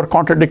says you are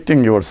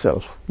contradicting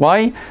yourself.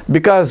 Why?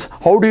 Because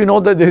how do you know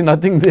that there is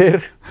nothing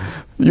there?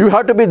 You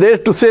have to be there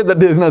to say that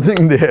there is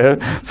nothing there.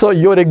 So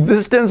your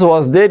existence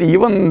was there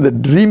even in the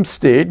dream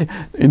state,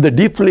 in the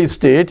deep sleep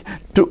state,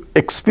 to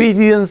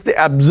experience the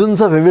absence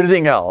of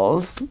everything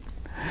else.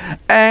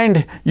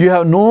 And you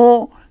have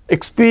no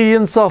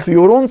experience of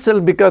your own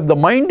self because the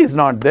mind is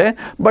not there,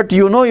 but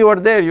you know you are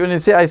there. You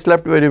say, I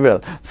slept very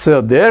well. So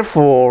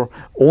therefore,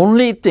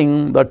 only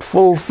thing that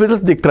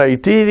fulfills the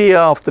criteria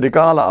of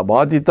Trikala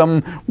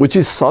Abhaditam, which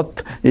is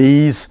Sat,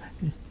 is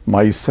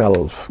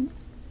myself.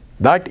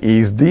 That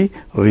is the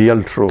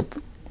real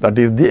truth. That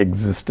is the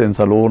existence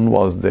alone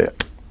was there.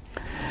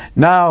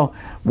 Now,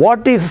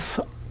 what is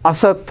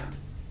Asat?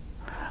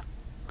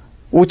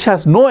 Which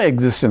has no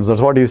existence.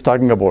 That's what he is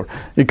talking about.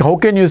 How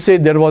can you say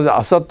there was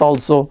Asat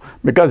also?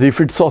 Because if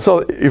it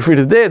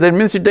is there, that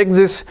means it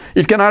exists.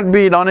 It cannot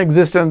be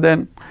non-existent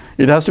then.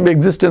 It has to be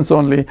existence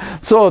only.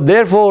 So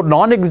therefore,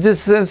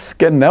 non-existence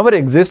can never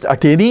exist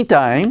at any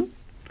time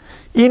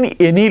in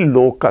any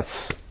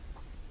locus.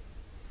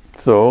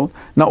 So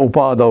now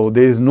Upadau,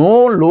 there is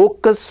no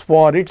locus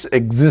for its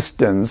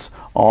existence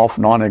of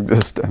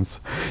non-existence.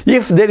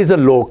 If there is a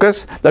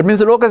locus, that means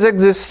the locus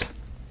exists,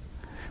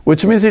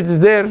 which means it is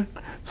there.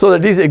 So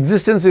that is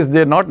existence is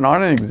there, not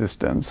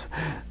non-existence.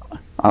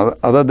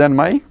 Other than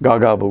my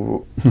Gaga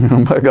Boo.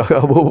 My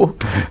Gaga Boo.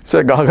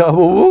 So Gaga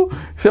Boo.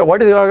 So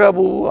what is Gaga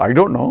Boo? I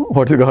don't know.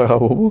 What is Gaga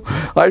Boo?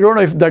 I don't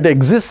know if that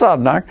exists or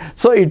not.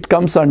 So it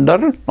comes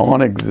under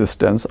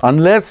non-existence.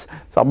 Unless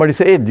somebody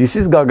say, hey, this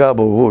is Gaga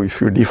Boo.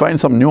 If you define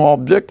some new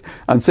object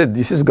and say,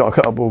 this is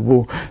Gaga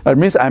Boo, that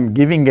means I'm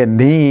giving a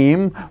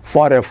name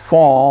for a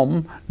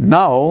form.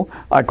 Now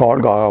I call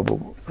Gaga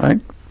Boo. Right?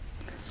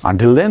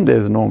 Until then, there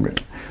is no.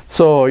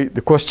 So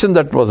the question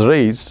that was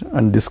raised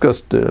and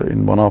discussed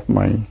in one of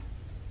my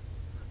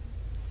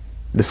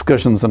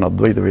discussions on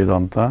Advaita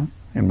Vedanta,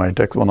 in my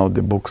text, one of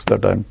the books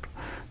that I'm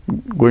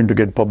going to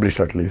get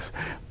published at least,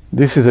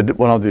 this is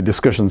one of the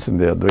discussions in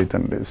the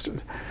Advaita list.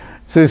 It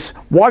says,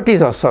 what is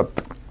Asat?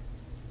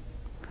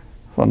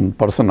 One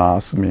person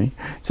asked me,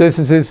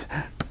 says,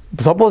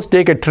 suppose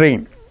take a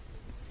train,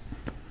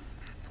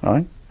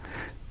 right?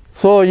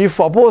 So if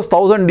suppose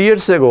 1000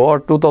 years ago or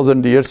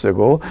 2000 years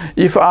ago,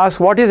 if I ask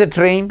what is a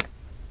train?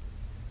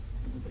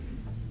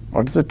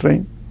 What is a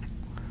train?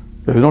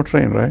 There is no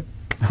train, right?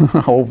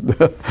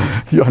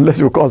 Unless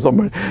you call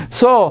somebody.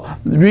 So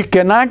we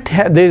cannot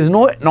have, there is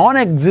no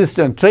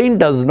non-existent. Train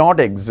does not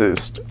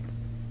exist.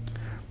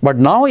 But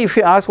now if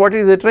you ask what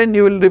is a train,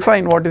 you will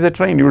define what is a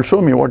train. You will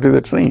show me what is a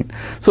train.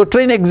 So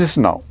train exists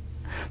now.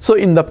 So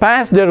in the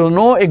past there was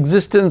no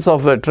existence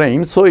of a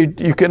train, so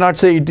you cannot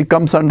say it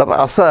comes under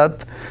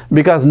Asat,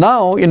 because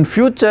now in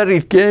future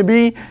it can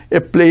be a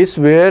place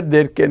where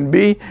there can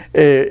be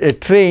a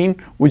train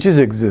which is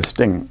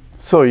existing.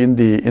 So in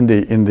the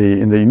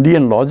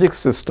Indian logic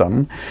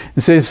system,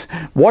 it says,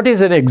 what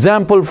is an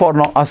example for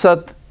now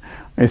Asat?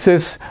 It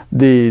says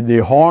the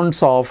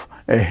horns of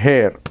a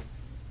hare.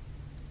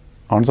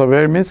 Horns of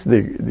hare means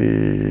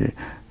the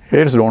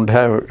hares don't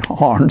have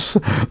horns,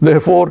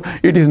 therefore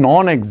it is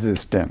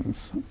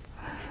non-existence.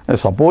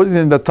 Suppose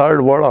in the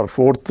third world or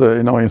fourth,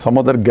 in some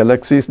other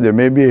galaxies, there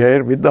may be a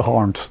hare with the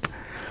horns.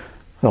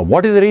 Now,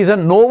 what is the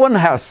reason? No one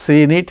has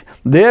seen it,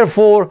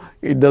 therefore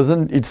it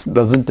doesn't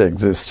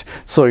exist.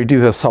 So it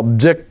is a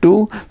subject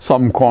to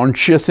some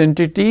conscious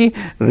entity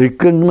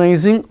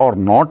recognizing or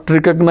not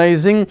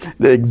recognizing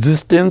the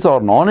existence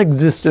or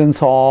non-existence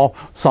of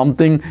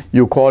something.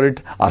 You call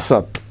it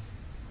Asat.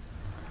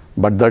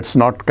 But that's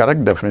not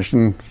correct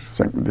definition.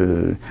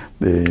 The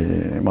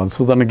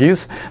Madhusudana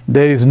gives,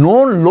 there is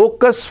no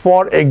locus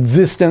for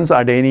existence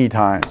at any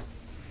time.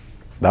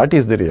 That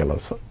is the real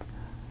Asat.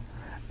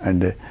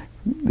 And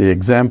the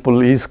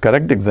example is,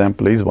 correct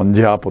example is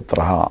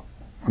Vanjyaputraha.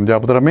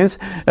 Vanjyaputra means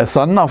a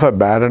son of a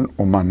barren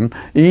woman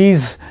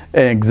is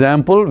an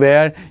example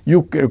where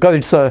because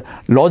it's a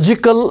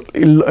logical,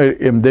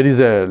 there is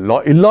a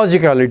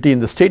illogicality in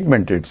the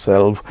statement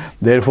itself,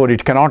 therefore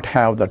it cannot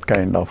have that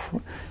kind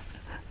of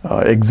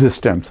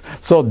existence.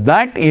 So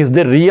that is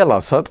the real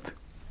Asat,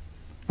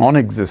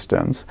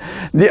 non-existence.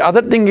 The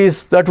other thing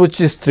is that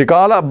which is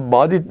Trikala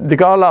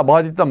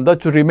Abhaditam,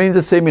 that remains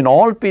the same in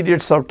all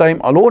periods of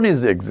time, alone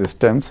is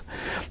existence.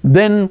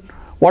 Then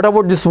what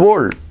about this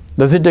world?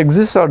 Does it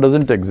exist or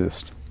doesn't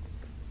exist?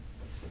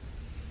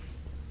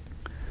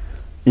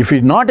 If it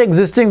is not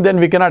existing, then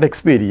we cannot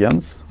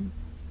experience.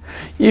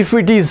 If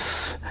it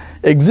is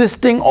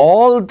existing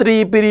all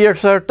three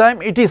periods of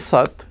time, it is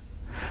Sat.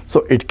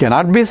 So it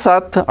cannot be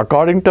Sat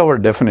according to our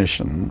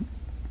definition.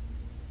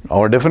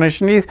 Our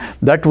definition is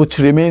that which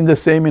remains the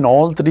same in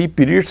all three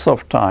periods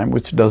of time,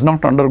 which does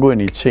not undergo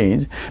any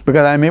change,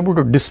 because I am able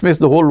to dismiss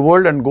the whole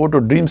world and go to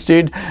dream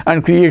state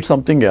and create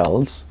something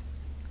else.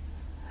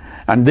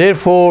 And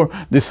therefore,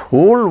 this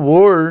whole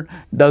world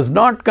does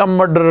not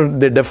come under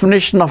the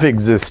definition of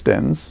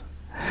existence,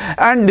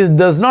 and it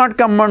does not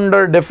come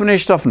under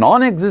definition of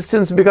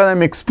non-existence, because I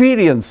am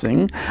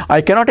experiencing.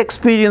 I cannot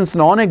experience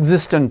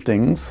non-existent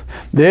things,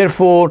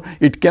 therefore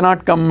it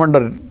cannot come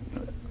under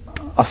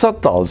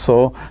Asat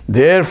also,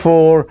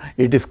 therefore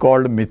it is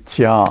called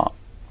Mithya.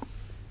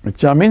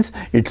 Mithya means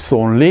it's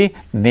only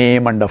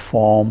name and a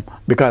form,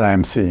 because I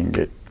am seeing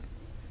it.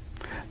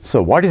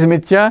 So what is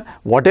Mithya?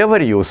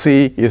 Whatever you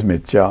see is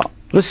Mithya.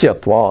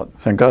 Rishyatva.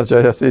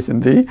 Shankaracharya says in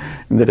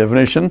the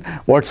definition,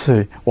 how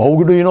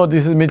do you know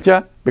this is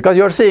Mithya? Because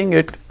you are seeing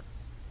it.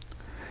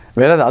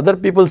 Whereas other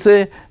people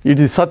say it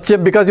is Satya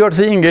because you are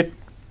seeing it.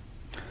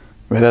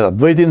 Whereas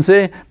Advaitins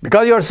say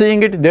because you are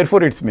seeing it,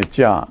 therefore it's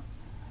Mithya.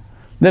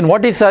 Then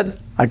what is Sat?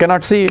 I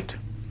cannot see it.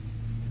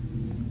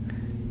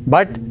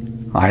 But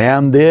I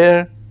am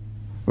there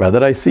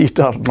whether I see it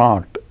or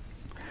not.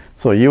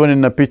 So even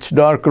in a pitch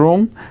dark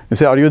room, you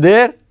say, are you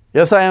there?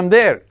 Yes, I am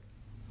there.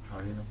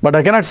 But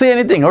I cannot see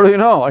anything. How do you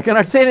know? I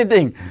cannot see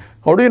anything.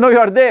 How do you know you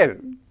are there?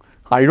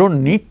 I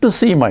don't need to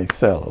see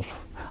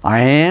myself.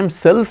 I am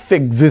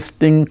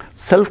self-existing,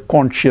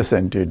 self-conscious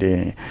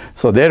entity.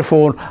 So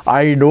therefore,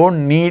 I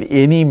don't need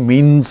any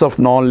means of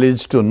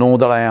knowledge to know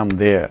that I am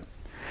there.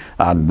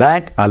 And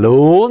that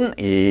alone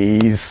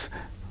is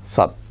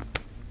Sat.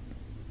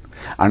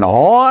 And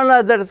all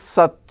other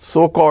Sat,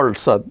 so-called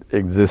Sat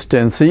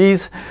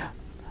existences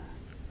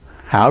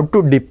have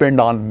to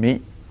depend on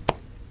me.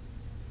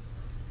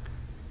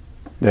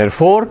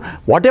 Therefore,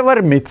 whatever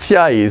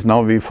Mithya is,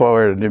 now we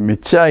forward,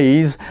 Mithya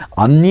is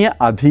Anya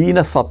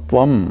Adhina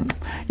Sattvam.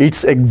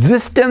 Its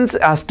existence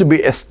has to be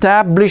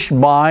established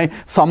by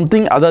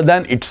something other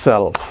than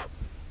itself.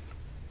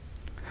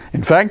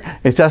 In fact,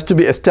 it has to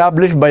be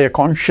established by a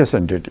conscious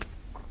entity.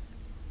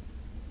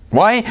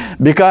 Why?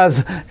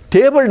 Because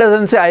table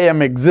doesn't say I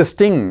am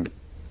existing.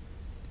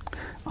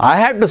 I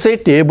have to say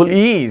table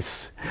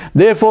is.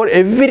 Therefore,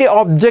 every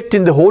object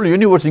in the whole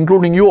universe,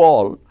 including you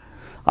all,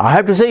 I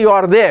have to say you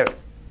are there.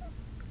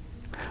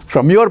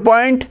 From your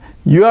point,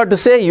 you have to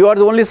say you are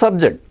the only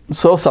subject.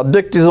 So,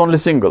 subject is only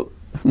single.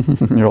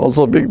 You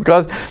also big,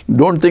 because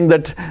don't think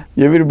that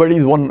everybody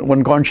is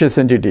one conscious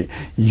entity.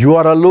 You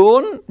are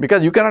alone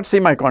because you cannot see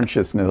my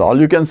consciousness. All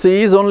you can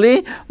see is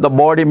only the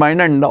body,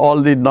 mind, and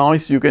all the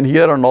noise you can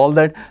hear and all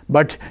that.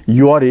 But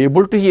you are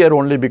able to hear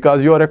only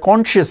because you are a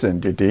conscious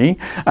entity,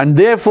 and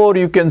therefore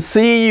you can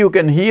see, you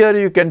can hear,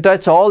 you can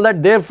touch, all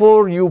that.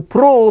 Therefore you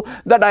prove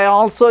that I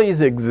also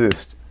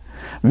exist.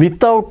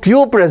 Without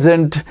you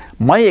present,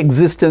 my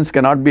existence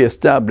cannot be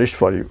established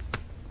for you.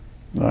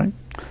 Right?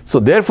 So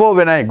therefore,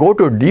 when I go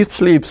to deep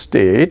sleep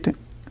state,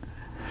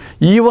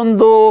 even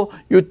though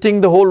you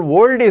think the whole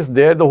world is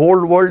there, the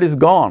whole world is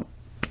gone.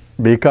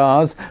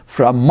 Because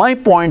from my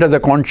point as a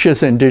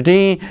conscious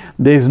entity,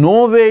 there is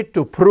no way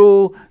to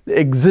prove the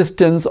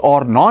existence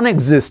or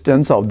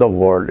non-existence of the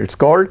world. It's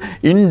called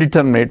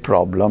indeterminate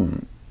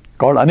problem,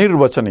 called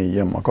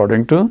anirvachaniyam.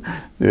 According to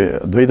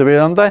Dvaita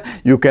Vedanta,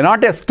 you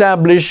cannot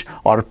establish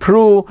or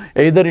prove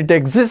either it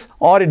exists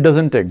or it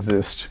doesn't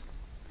exist.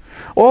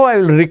 Oh, I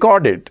will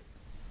record it.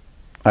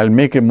 I'll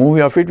make a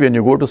movie of it. When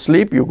you go to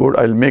sleep,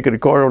 I'll make a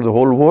record of the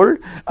whole world.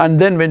 And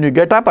then when you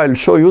get up, I'll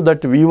show you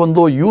that even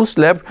though you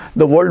slept,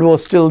 the world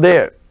was still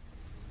there.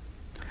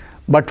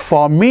 But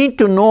for me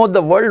to know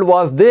the world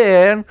was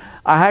there,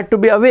 I had to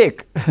be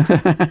awake,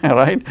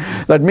 right?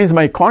 That means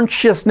my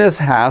consciousness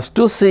has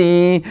to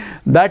see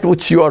that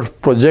which you are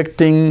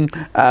projecting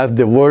as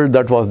the world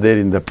that was there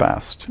in the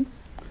past.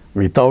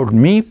 Without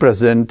me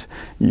present,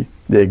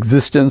 the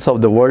existence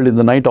of the world in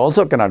the night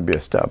also cannot be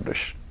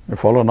established. You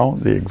follow now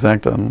the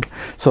exact.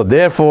 So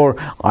therefore,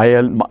 I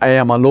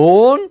am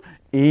alone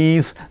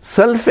is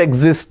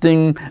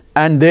self-existing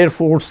and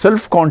therefore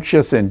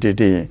self-conscious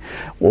entity.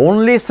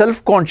 Only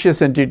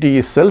self-conscious entity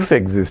is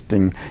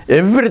self-existing.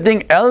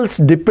 Everything else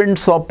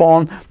depends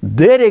upon,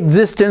 their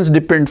existence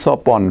depends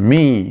upon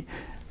me,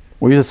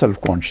 who is a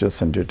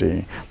self-conscious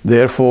entity.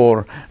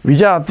 Therefore,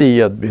 vijati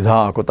yad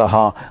vidha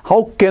kutaha.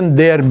 How can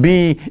there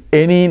be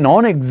any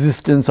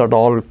non-existence at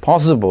all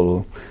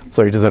possible?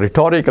 So it is a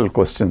rhetorical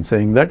question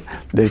saying that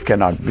they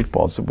cannot be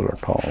possible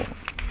at all.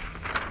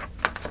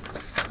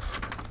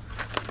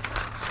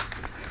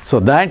 So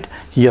that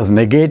he has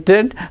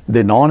negated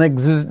the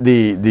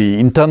the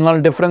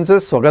internal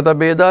differences, Swagata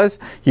Vedas,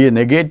 he has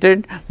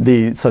negated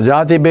the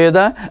Sajati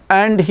Veda,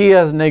 and he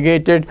has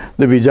negated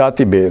the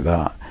Vijati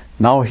Veda.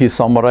 Now he is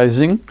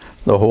summarizing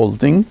the whole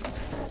thing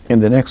in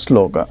the next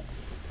sloka.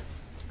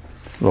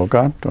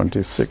 Sloka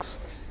 26.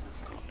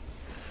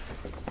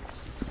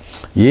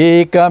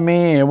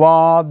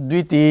 Ekameva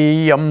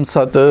dvitiyam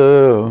sat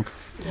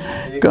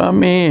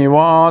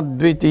kameva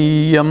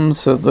dvitiyam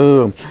sat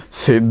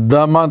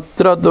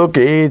siddhamatra tu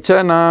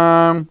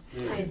kechana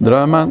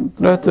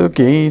dramatra tu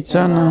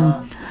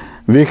kechana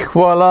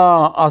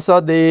vihvala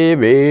asade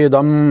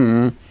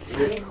vedam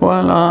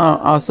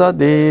vihvala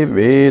asade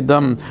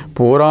vedam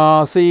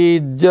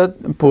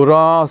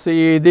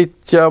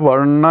purasiditya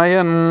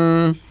varnayan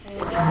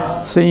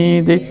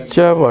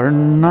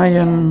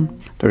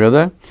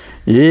together.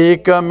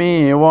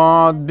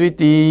 Ekameva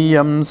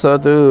dvitiyam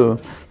sat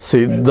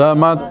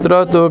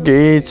siddhamatra tu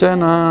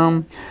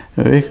kechana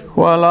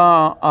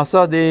vihvala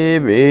asade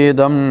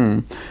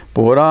vedam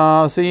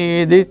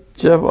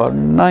purasiditya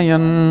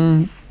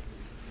varnayan.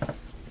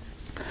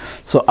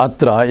 So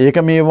atra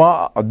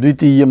ekameva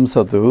advitiyam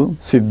satu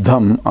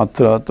siddham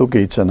atra tu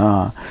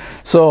kechana.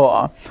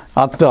 So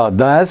atra,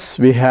 thus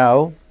we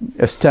have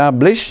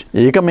established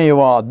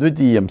ekameva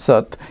advitiyam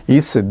sat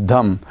is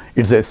siddham.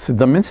 It's a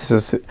siddham means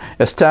it's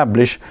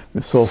established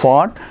so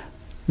far.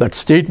 That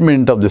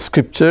statement of the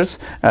scriptures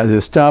as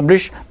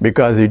established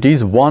because it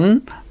is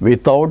one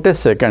without a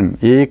second.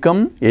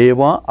 Ekam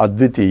eva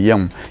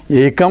advitiyam.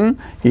 Ekam,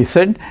 he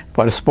said,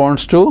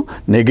 corresponds to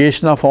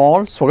negation of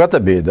all Swagata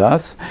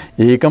Vedas.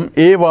 Ekam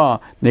eva,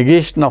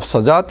 negation of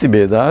Sajati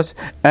Vedas,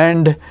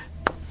 and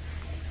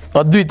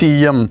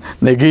Advitiyam,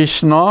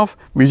 negation of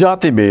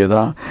Vijati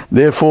Veda.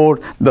 Therefore,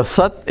 the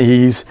Sat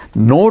is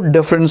no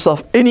difference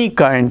of any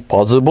kind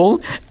possible,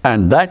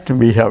 and that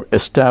we have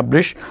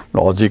established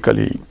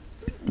logically.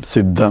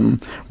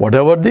 Siddham,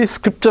 whatever the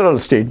scriptural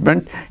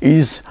statement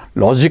is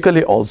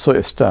logically also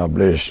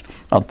established.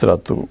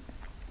 Atratu.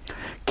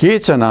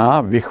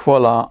 Kechana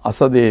vihvala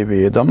asade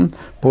vedam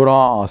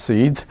pura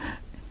asid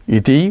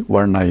iti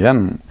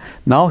varnayan.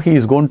 Now he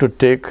is going to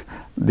take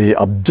the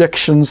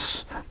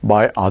objections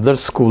by other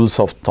schools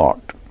of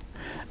thought.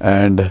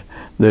 And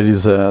there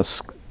is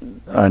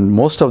and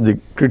most of the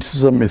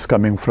criticism is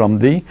coming from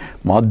the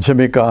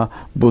Madhyamika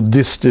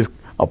Buddhistic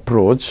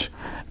approach,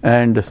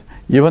 and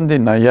even the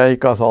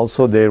Nayayikas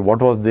also there.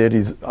 What was there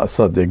is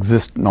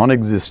the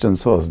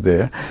non-existence was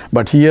there.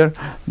 But here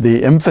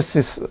the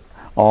emphasis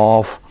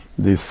of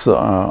this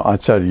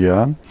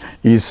Acharya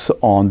is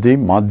on the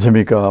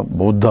Madhyamika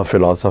Buddha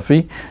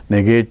philosophy,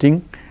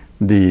 negating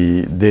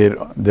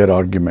their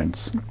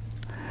arguments.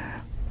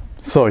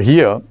 So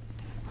here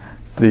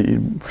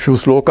the few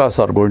slokas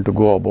are going to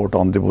go about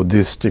on the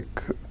Buddhistic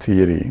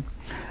theory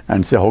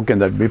and say how can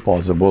that be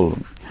possible.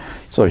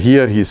 So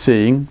here he is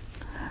saying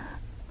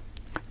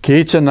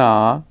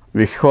Kechana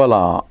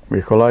vihvala.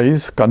 Vihvala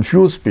is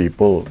confused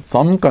people.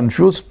 Some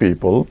confused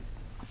people.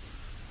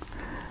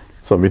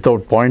 So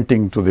without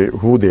pointing to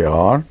who they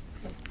are.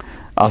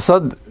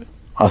 Asade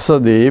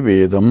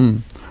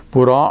vedam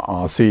pura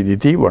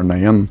asiditi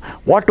varnayan.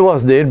 What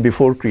was there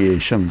before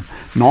creation?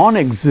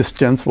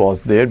 Non-existence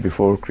was there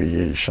before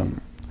creation.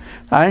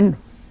 And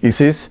he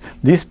says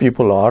these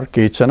people are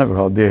Kechana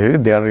because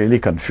they are really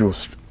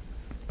confused.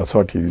 That's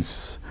what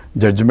his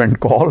judgment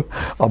call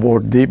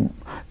about the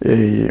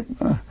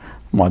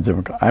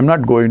Madhyamika. I'm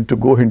not going to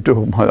go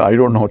into, I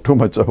don't know too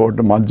much about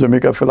the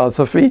Madhyamika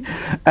philosophy,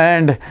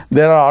 and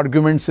there are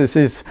arguments. This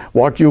is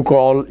what you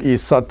call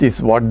is Sat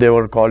is what they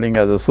were calling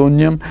as a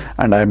Sunyam,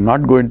 and I'm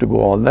not going to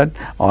go all that.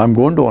 I'm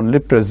going to only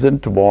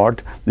present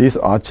what these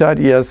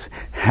Acharyas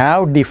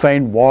have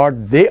defined,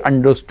 what they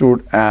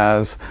understood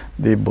as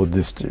the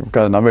Buddhist.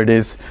 Because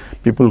nowadays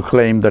people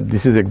claim that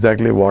this is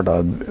exactly what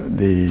are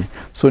the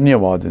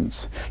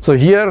Sunyavadins. So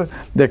here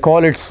they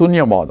call it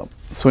Sunyavadam.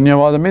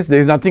 Sunyavadam means there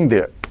is nothing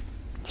there.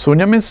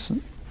 Sunya means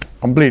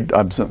complete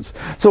absence.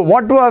 So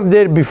what was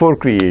there before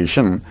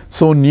creation?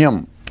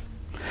 Sunyam.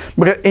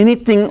 Because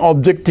anything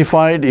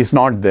objectified is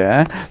not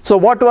there. So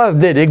what was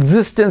there?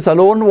 Existence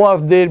alone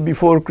was there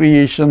before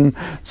creation.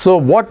 So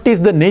what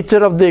is the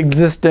nature of the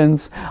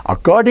existence?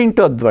 According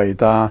to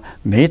Advaita,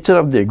 nature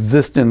of the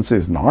existence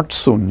is not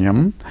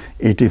Sunyam.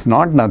 It is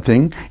not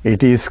nothing.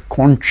 It is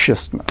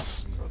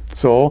consciousness.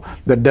 So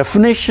the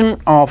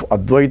definition of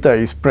Advaita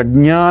is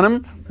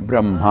Prajnanam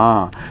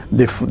Brahma.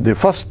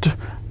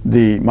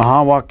 The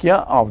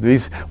Mahavakya of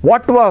this,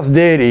 what was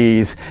there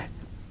is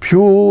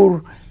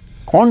pure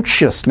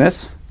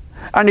consciousness,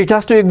 and it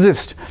has to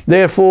exist.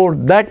 Therefore,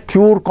 that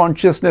pure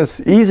consciousness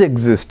is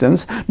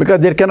existence, because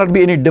there cannot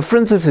be any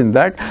differences in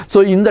that. So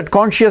in that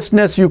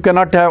consciousness you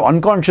cannot have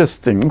unconscious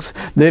things.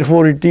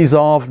 Therefore it is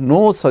of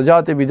no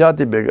sajati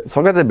vijati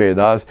svagata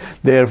bedas.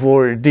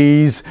 Therefore it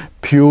is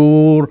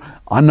pure,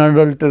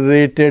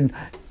 unadulterated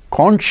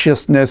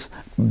consciousness,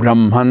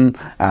 Brahman,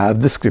 as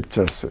the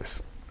scripture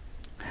says.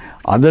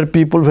 Other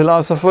people,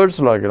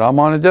 philosophers like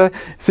Ramanuja,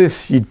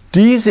 says it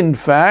is in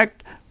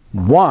fact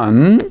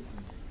one.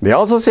 They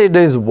also say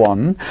there is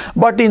one,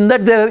 but in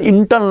that there are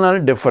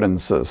internal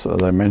differences.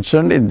 As I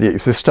mentioned in the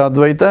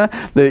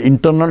Sistadvaita, the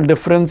internal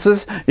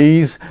differences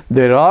is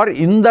there are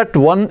in that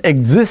one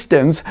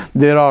existence,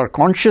 there are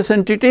conscious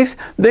entities,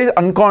 there are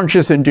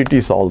unconscious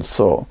entities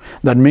also.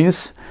 That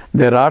means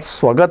there are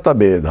Swagata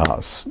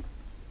Bedas.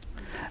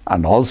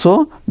 And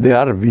also there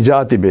are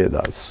Vijati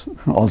Bedas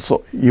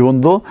also,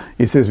 even though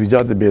it says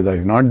Vijati Beda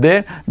is not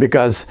there,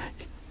 because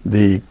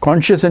the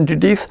conscious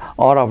entities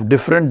are of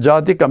different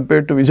jati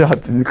compared to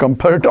Vijati,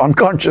 compared to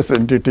unconscious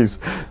entities.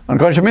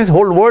 Unconscious means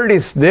whole world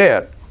is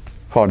there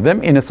for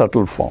them in a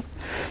subtle form.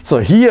 So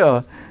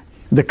here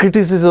the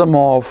criticism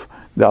of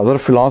the other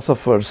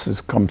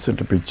philosophers comes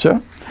into picture,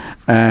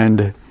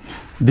 and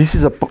this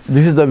is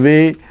the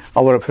way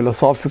our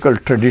philosophical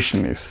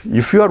tradition is.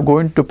 If you are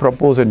going to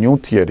propose a new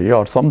theory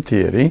or some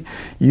theory,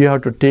 you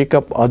have to take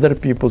up other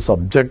people's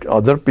subject,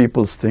 other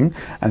people's thing,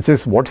 and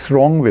says what's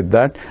wrong with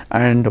that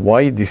and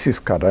why this is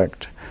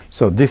correct.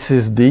 So this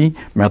is the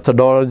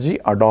methodology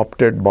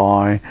adopted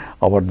by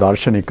our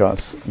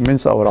darshanikas,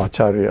 means our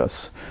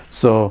acharyas.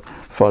 So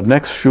for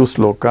next few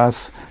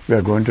slokas, we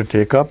are going to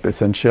take up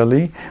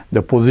essentially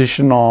the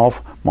position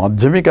of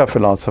Madhyamika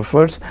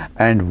philosophers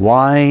and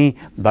why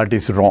that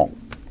is wrong.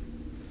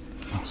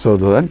 So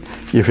that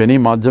if any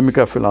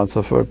Madhyamika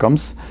philosopher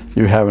comes,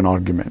 you have an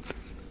argument.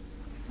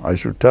 I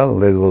should tell,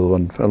 there was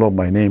one fellow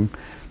by name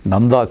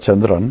Nanda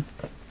Chandran.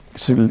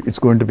 It's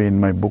going to be in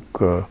my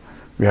book.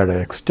 We had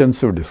an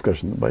extensive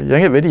discussion by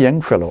a very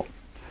young fellow.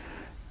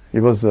 He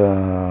was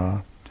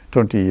 20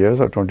 years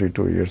or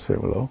 22 years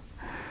fellow,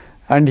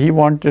 and he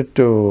wanted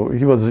to.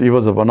 He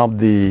was one of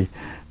the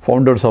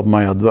founders of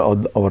our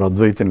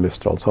Advaitin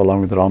list also,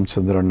 along with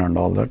Ramchandran and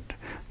all that.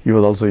 He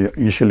was also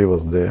initially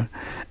was there,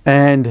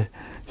 and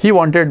he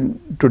wanted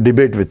to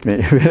debate with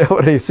me.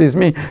 Whenever he sees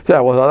me, say, I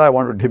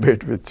want to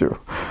debate with you.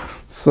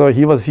 So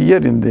he was here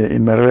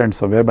in Maryland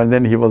somewhere, but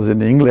then he was in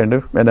England.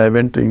 When I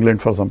went to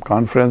England for some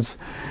conference,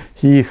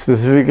 he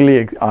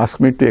specifically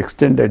asked me to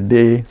extend a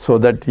day so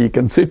that he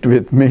can sit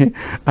with me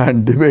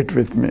and debate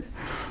with me.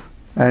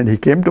 And he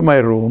came to my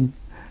room,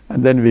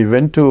 and then we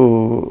went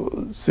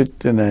to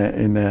sit in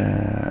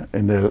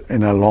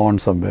a lawn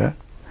somewhere.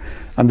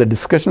 And the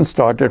discussion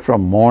started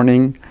from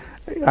morning,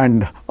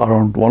 and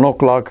around 1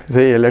 o'clock,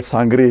 say, let's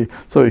hungry.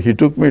 So he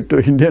took me to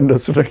Indian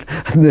restaurant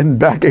and then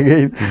back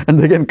again,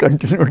 and again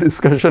continued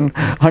discussion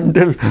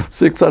until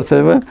 6 or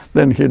 7.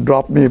 Then he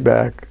dropped me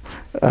back.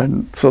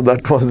 And so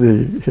that was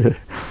the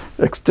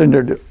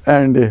extended.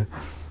 And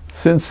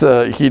since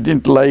he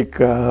didn't like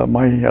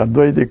my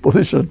Advaitic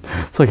position,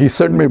 so he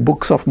sent me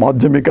books of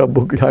Madhyamika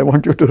book. I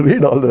want you to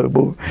read all the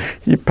book.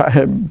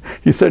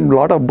 He sent a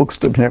lot of books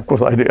to me. Of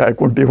course, I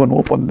couldn't even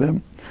open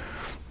them.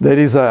 There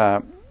is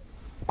a,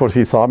 of course,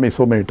 he saw me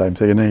so many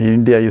times. In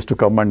India, he used to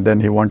come and then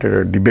he wanted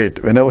a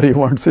debate. Whenever he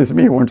wants to see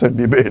me, he wants a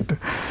debate.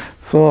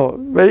 So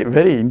very,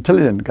 very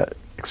intelligent guy,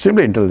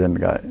 extremely intelligent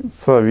guy.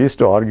 So we used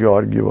to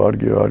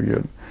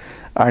argue.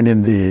 And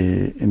in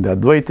the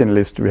Advaitin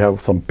list, we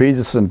have some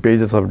pages and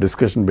pages of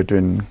discussion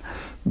between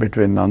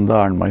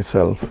Nanda and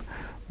myself.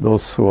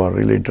 Those who are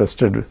really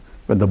interested,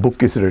 when the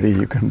book is ready,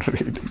 you can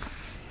read.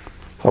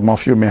 Some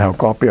of you may have a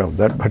copy of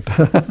that,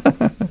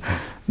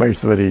 but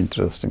it's a very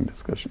interesting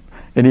discussion.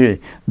 Anyway,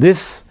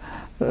 this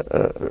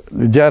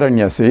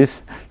Vijayaranya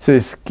says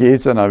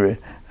Kechana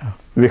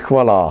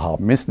Vihvalaha,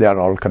 means they are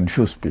all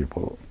confused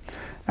people,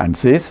 and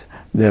says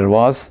there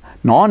was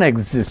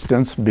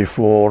non-existence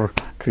before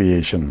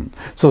creation.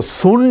 So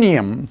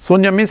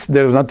sunyam means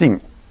there is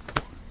nothing.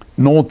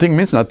 No thing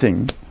means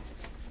nothing.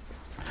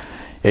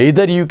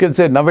 Either you can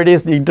say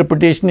nowadays the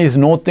interpretation is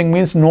no thing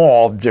means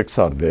no objects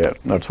are there.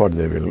 That's what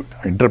they will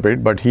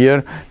interpret. But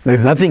here there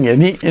is nothing.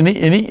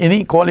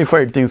 Any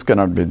qualified things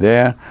cannot be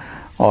there,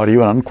 or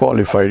even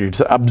unqualified.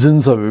 Its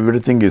absence of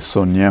everything is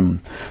sunyam.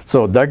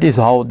 So that is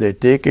how they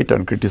take it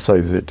and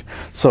criticize it.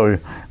 So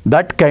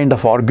that kind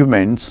of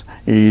arguments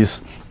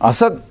is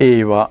asad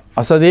eva,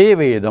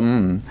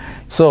 asadevedam.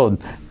 So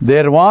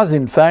there was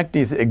in fact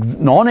is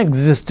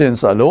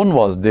non-existence alone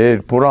was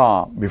there,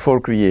 pura,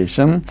 before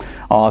creation.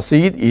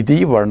 Asid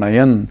iti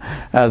varnayan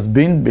has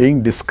been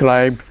being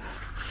described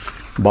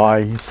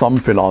by some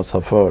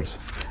philosophers,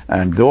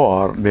 and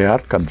they are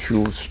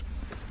confused.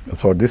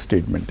 That's what this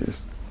statement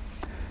is.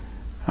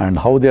 And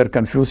how they are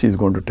confused, he is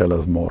going to tell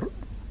us more.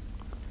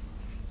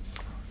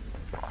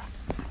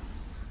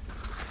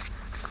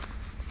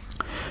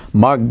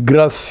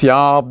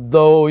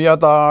 Magrasyabdo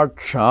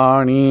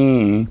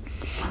yatakshani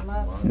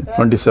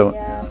 27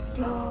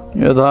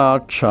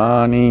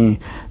 yatakshani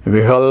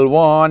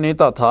vihalvani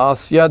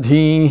tathasya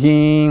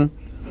dhihi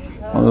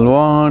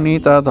alvani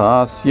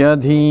tathasya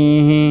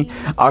dhihi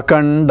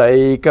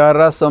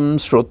akandaikara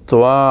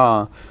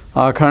srutva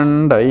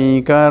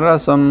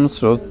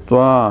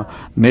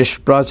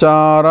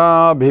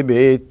nishprachara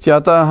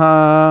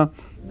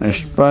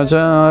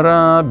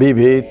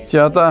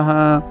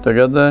bhibetyataha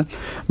together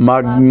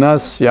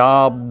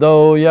magnasyabdo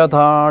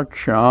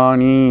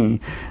yathakshani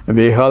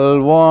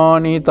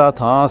vihalvani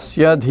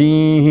tathasya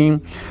dhihi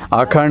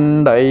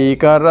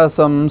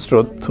akhandaikarasam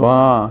srutva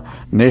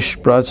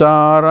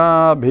nishprachara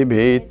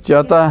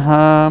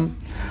bhibetyataha.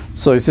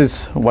 So he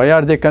says, why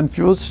are they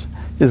confused?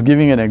 He is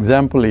giving an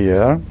example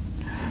here.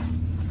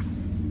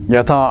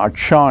 Yatha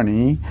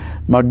akshani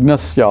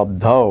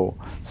magnasyabdhau.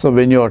 So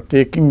when you are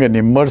taking an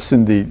immerse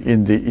in the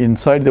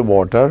inside the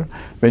water,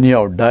 when you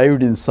have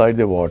dived inside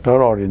the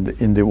water or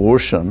in the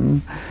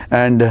ocean,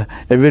 and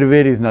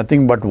everywhere is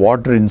nothing but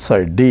water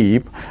inside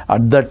deep,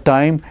 at that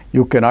time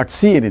you cannot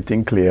see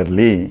anything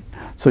clearly.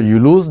 So you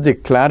lose the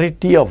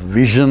clarity of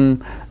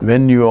vision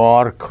when you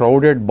are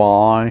crowded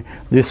by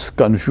this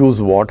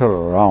confused water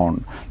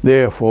around.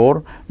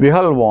 Therefore,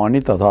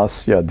 vihalvani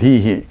tathasya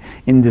dhihi.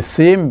 In the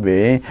same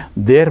way,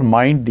 their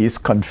mind is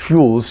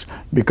confused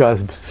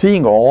because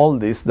seeing all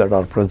this that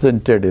are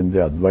presented in the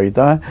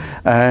Advaita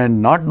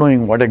and not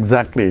knowing what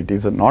exactly it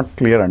is, not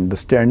clear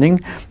understanding,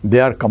 they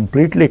are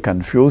completely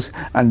confused,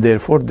 and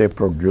therefore they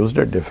produced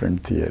a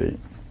different theory.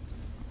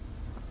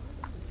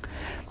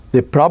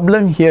 The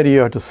problem here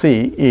you have to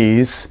see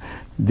is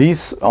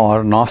these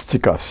are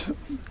Nastikas.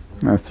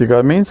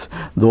 Nastika means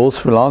those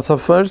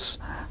philosophers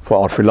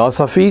or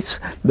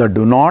philosophies that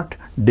do not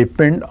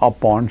depend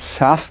upon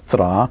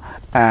Shastra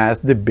as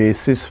the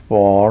basis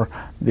for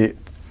the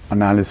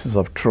analysis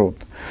of truth.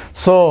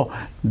 So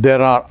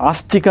there are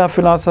Astika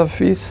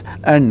philosophies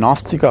and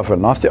Nastika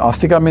philosophies.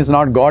 Astika means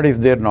not God is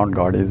there, not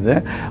God is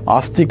there.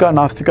 Astika,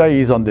 Nastika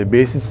is on the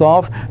basis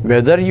of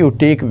whether you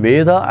take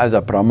Veda as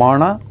a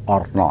pramana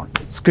or not.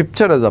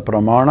 Scripture as a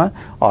pramana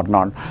or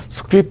not.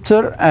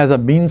 Scripture as a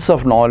means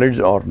of knowledge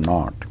or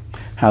not.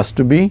 Has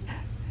to be,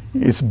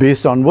 it's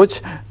based on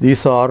which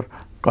these are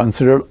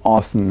considered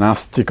as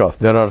Nastikas.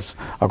 There are,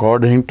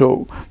 according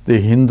to the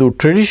Hindu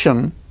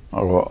tradition,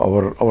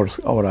 our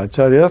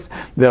acharyas,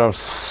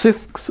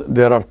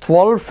 there are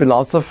 12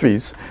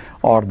 philosophies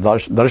or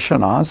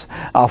darshanas,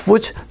 of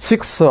which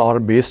 6 are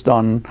based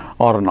on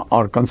or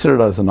are considered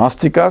as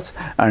Nastikas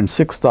and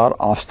 6 are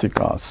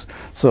Astikas.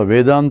 So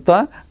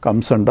Vedanta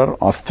comes under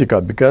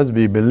Astika because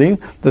we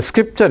believe the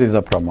scripture is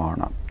a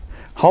pramana.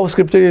 How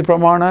scripture is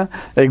pramana?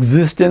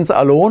 Existence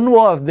alone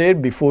was there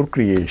before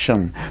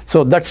creation.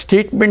 So that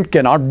statement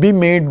cannot be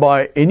made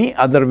by any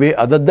other way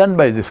other than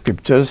by the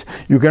scriptures.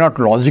 You cannot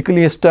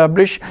logically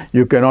establish,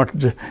 you cannot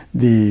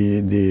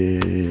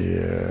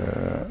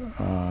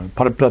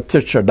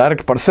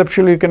direct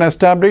perception you can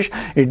establish.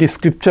 It is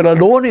scripture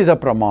alone is a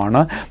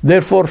pramana.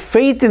 Therefore,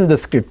 faith in the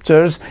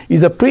scriptures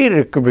is a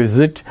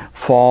prerequisite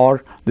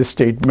for the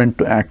statement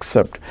to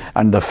accept.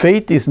 And the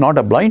faith is not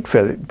a blind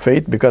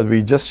faith because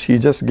he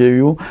just gave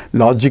you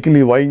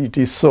logically why it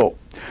is so.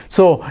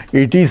 So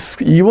it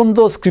is, even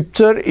though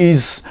scripture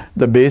is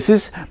the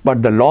basis,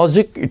 but the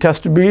logic, it has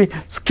to be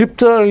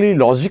scripturally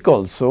logic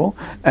also,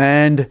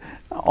 and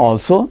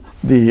also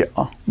the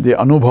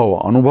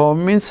anubhava. Anubhava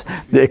means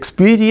the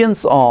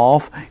experience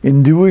of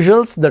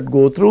individuals that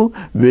go through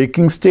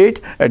waking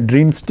state, a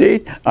dream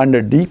state and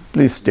a deep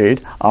sleep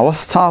state.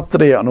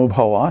 Avasthatraya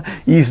anubhava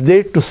is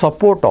there to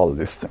support all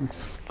these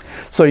things.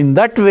 So in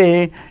that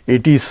way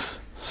it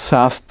is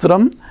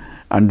Shastram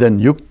and then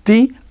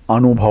Yukti,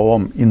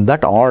 Anubhavam. In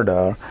that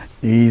order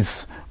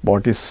is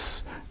what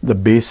is the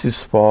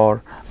basis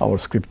for our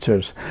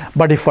scriptures.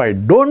 But if I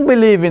don't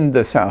believe in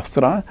the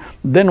Shastra,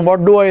 then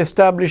what do I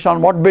establish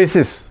on what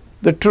basis?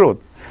 The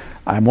truth.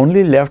 I am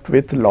only left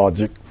with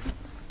logic.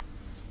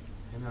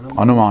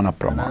 Anumana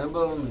Prama.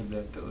 Anubhavam is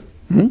there too.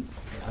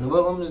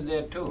 Anubhavam is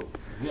there too.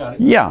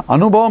 Yeah,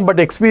 anubhavam, but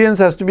experience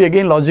has to be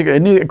again logical.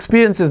 Any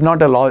experience is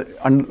not a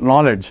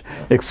knowledge.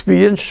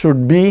 Experience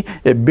should be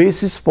a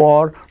basis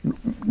for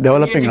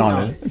developing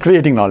knowledge,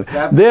 creating knowledge.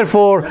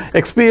 Therefore,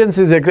 experience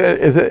is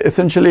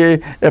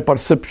essentially a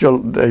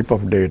perceptual type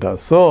of data.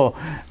 So,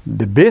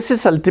 the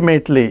basis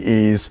ultimately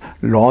is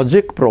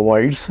logic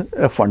provides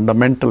a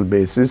fundamental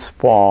basis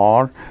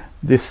for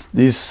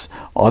these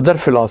other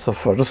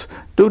philosophers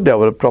to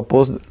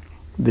propose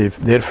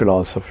their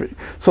philosophy.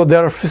 So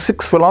there are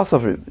 6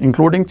 philosophies,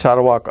 including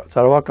Charvaka.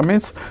 Charvaka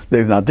means there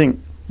is nothing.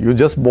 You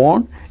just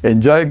born,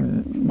 enjoy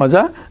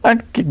maja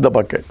and kick the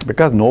bucket,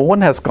 because no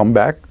one has come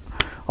back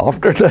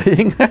after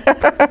dying.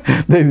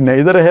 There is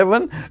neither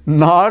heaven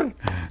nor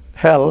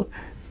hell.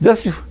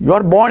 Just you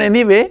are born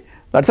anyway.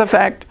 That's a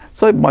fact.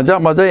 So maja,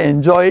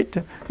 enjoy it.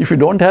 If you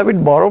don't have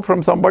it, borrow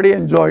from somebody,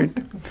 enjoy it.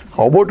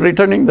 How about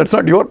returning? That's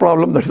not your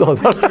problem. That's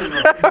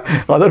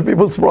other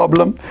people's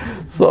problem.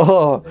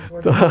 So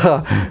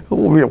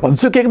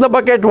once you kick the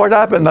bucket, what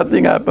happens?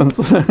 Nothing happens.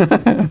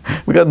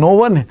 Because no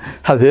one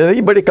has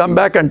anybody come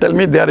back and tell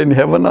me they are in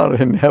heaven or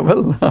in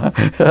hell.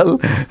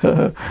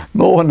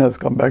 No one has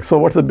come back. So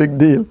what's the big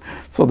deal?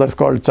 So that's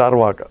called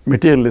Charvaka,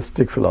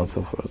 materialistic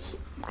philosophers.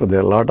 Because there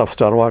are a lot of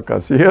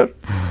Charvakas here.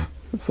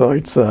 So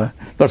it's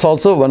that's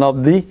also one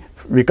of the,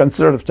 we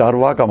consider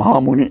Charvaka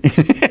Mahamuni.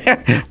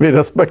 We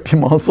respect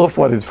him also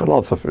for his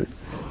philosophy.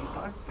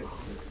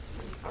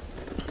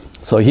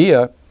 So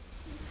here,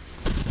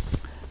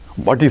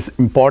 what is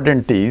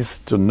important is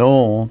to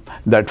know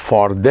that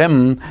for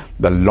them,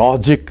 the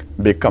logic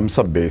becomes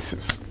a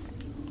basis.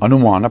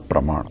 Anumana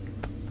Pramana.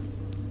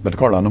 That's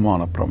called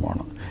Anumana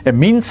Pramana. A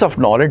means of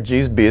knowledge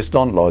is based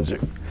on logic.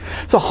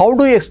 So how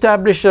do you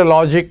establish a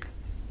logic?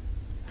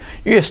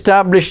 You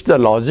establish the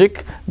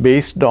logic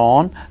based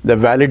on the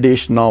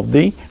validation of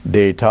the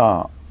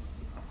data.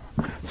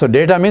 So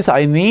data means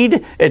I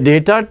need a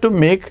data to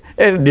make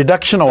a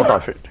deduction out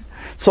of it.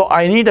 So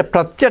I need a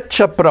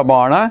pratyaksha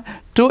pramana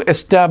to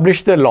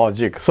establish the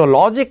logic. So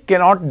logic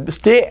cannot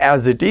stay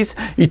as it is.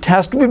 It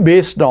has to be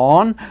based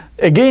on,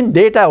 again,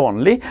 data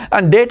only,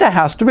 and data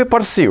has to be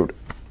perceived.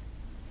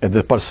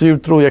 Either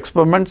perceived through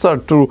experiments or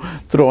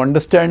through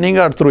understanding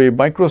or through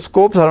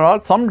microscopes or all,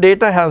 some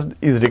data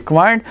is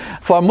required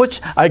from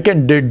which I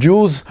can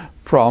deduce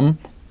from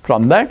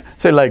that.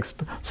 Say like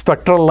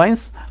spectral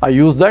lines, I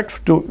use that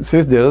to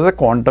say there is a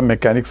quantum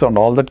mechanics and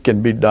all that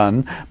can be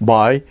done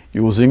by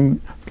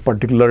using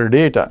particular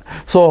data.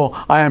 So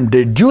I am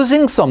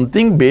deducing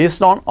something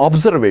based on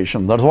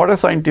observation. That's what a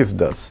scientist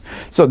does.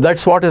 So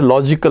that's what a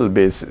logical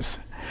basis.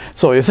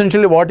 So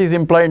essentially what is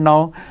implied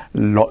now,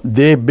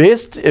 they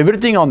based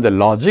everything on the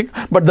logic,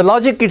 but the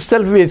logic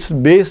itself is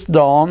based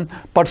on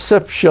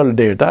perceptual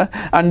data,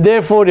 and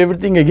therefore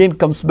everything again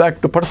comes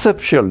back to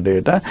perceptual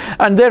data,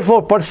 and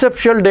therefore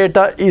perceptual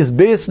data is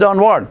based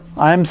on what?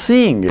 I am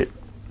seeing it.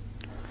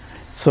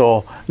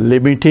 So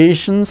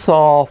limitations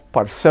of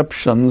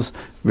perceptions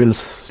will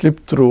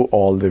slip through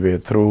all the way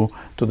through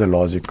to the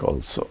logic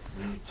also.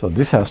 So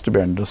this has to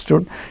be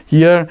understood.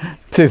 Here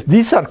it says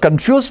these are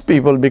confused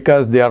people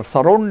because they are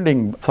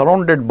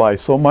surrounded by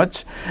so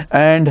much,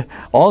 and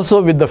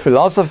also with the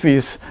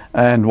philosophies.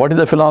 And what is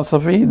the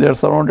philosophy? They are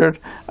surrounded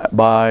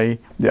by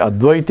the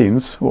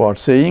Advaitins who are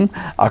saying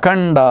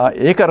Akhanda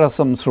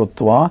Ekarasam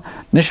Srutva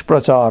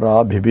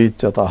Nishprachara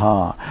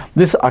Bhibichyataha.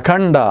 This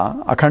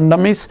Akhanda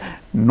means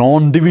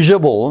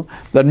non-divisible.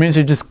 That means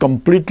it is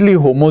completely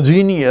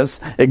homogeneous.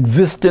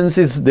 Existence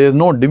is, there are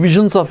no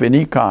divisions of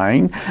any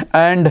kind.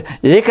 And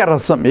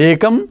Ekarasam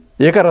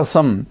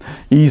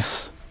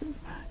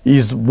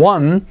is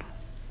one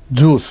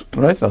juice,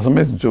 right? Rasam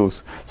is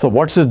juice. So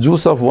what's the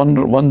juice of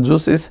one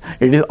juice is?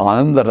 It is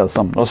Ananda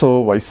Rasam.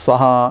 Also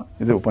Vaisaha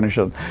is the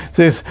Upanishad.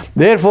 Says,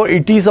 therefore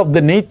it is of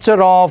the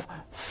nature of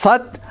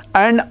Sat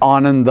and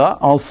Ananda,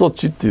 also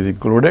Chit is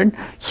included.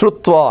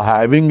 Srutva,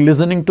 having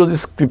listening to the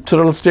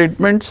scriptural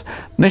statements,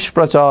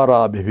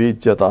 Nishprachara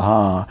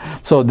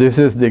Bhivijyataha. So this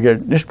is, they get,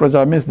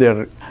 Nishprachara means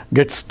they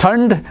get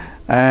stunned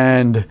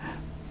and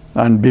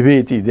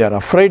bhiveti, they are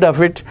afraid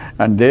of it,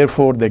 and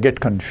therefore they get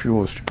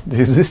confused.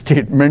 This is the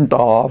statement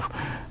of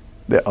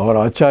our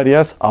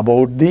acharyas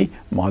about the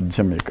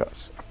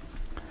Madhyamikas.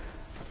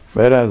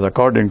 Whereas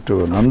according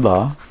to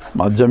Nanda,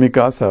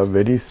 Madhyamikas have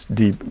very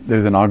deep, there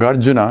is a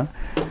Nagarjuna.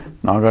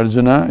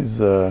 Nagarjuna is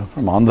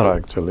from Andhra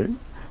actually.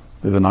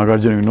 There is a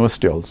Nagarjuna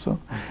University also.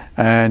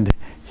 And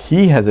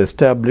he has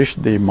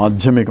established the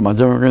Madhyamika.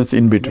 Madhyamika is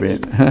in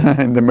between,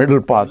 in the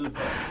middle path.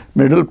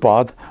 Middle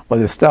path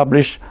was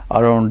established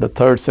around the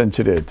 3rd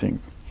century, I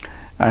think,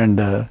 and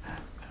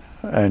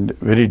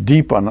very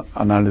deep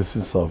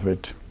analysis of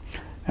it,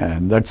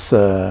 and that's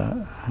where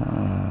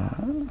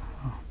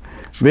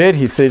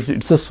he says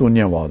it's a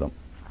Sunyavadam.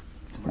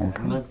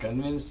 Okay. I'm not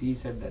convinced he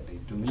said that.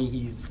 To me,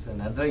 he's an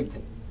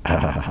Advaitin.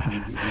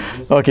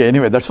 Okay,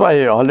 anyway, that's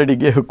why I already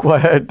gave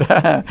quiet.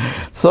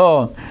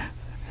 So,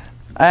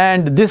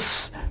 and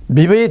this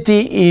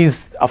Bhiveti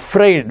is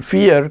afraid,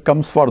 fear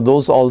comes for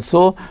those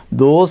also,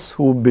 those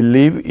who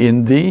believe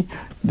in the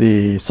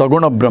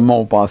Saguna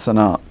Brahma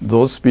Upasana,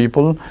 those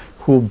people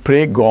who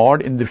pray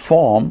God in the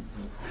form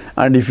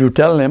And if you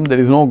tell them there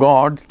is no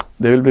God,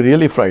 they will be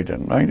really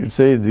frightened, right? It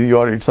says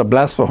it's a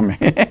blasphemy.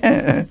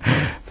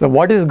 So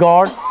what is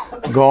God?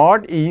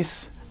 God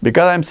is,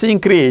 because I am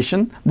seeing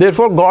creation,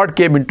 therefore God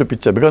came into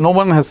picture, because no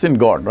one has seen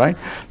God, right?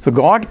 So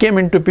God came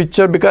into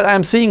picture because I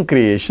am seeing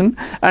creation,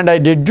 and I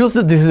deduce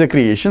that this is a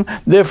creation.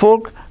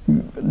 Therefore,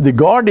 the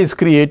God is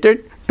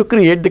created to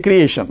create the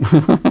creation.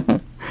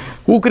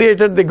 Who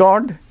created the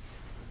God?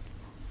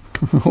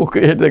 Who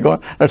created the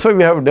God? That's why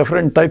we have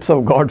different types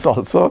of gods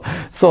also.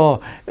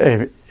 So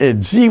a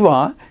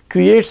jiva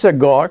creates a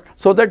God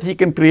so that he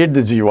can create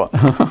the jiva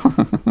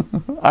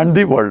and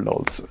the world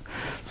also.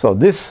 So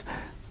this,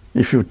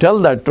 if you tell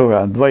that to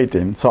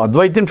Advaitin, so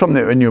Advaitin from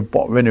the, when you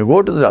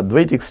go to the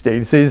Advaitic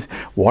state, it says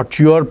what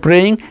you are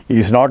praying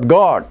is not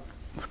God.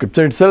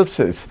 Scripture itself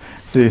says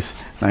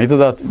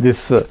naitha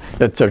this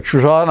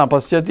chakshusha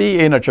napasyati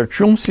ena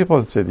chakshumsi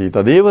pasyati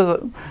tadeva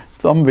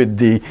tam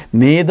vidhi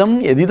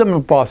nedam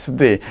yadidam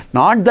upasyate.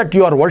 Not that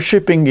you are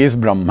worshipping is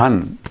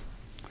Brahman.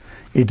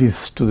 It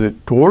is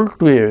told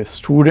to a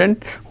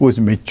student who is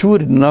mature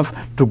enough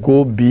to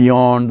go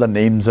beyond the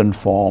names and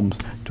forms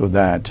to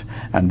that.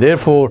 And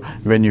therefore,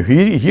 when you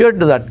hear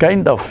that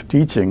kind of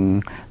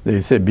teaching, there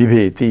is a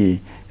bibheti.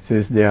 It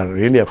says they are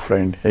really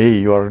afraid. Hey,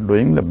 you are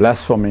doing the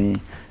blasphemy.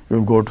 You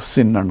will go to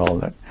sin and all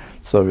that.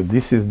 So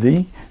this is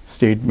the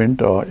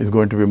statement, is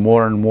going to be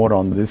more and more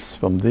on this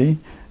in the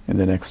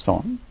next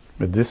on.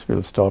 With this,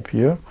 we'll stop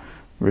here.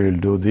 We will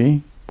do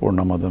the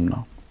Purnamadam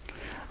now.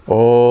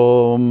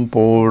 Om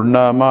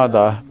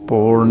Purnamada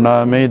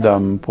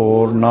Purnamidam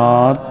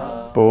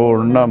Purnat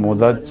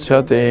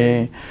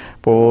Purnamudachyate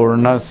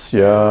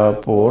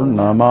Purnasya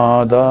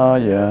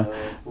Purnamadaya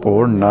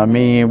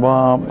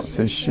Purnameva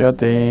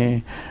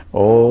Vasishyate.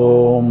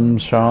 Om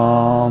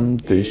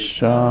Shanti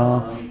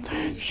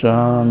Shanti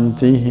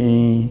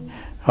Shanti.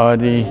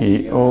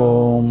 Harihi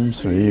Om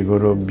Sri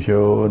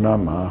Gurubhyo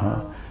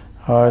Namaha.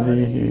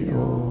 Harihi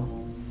Om.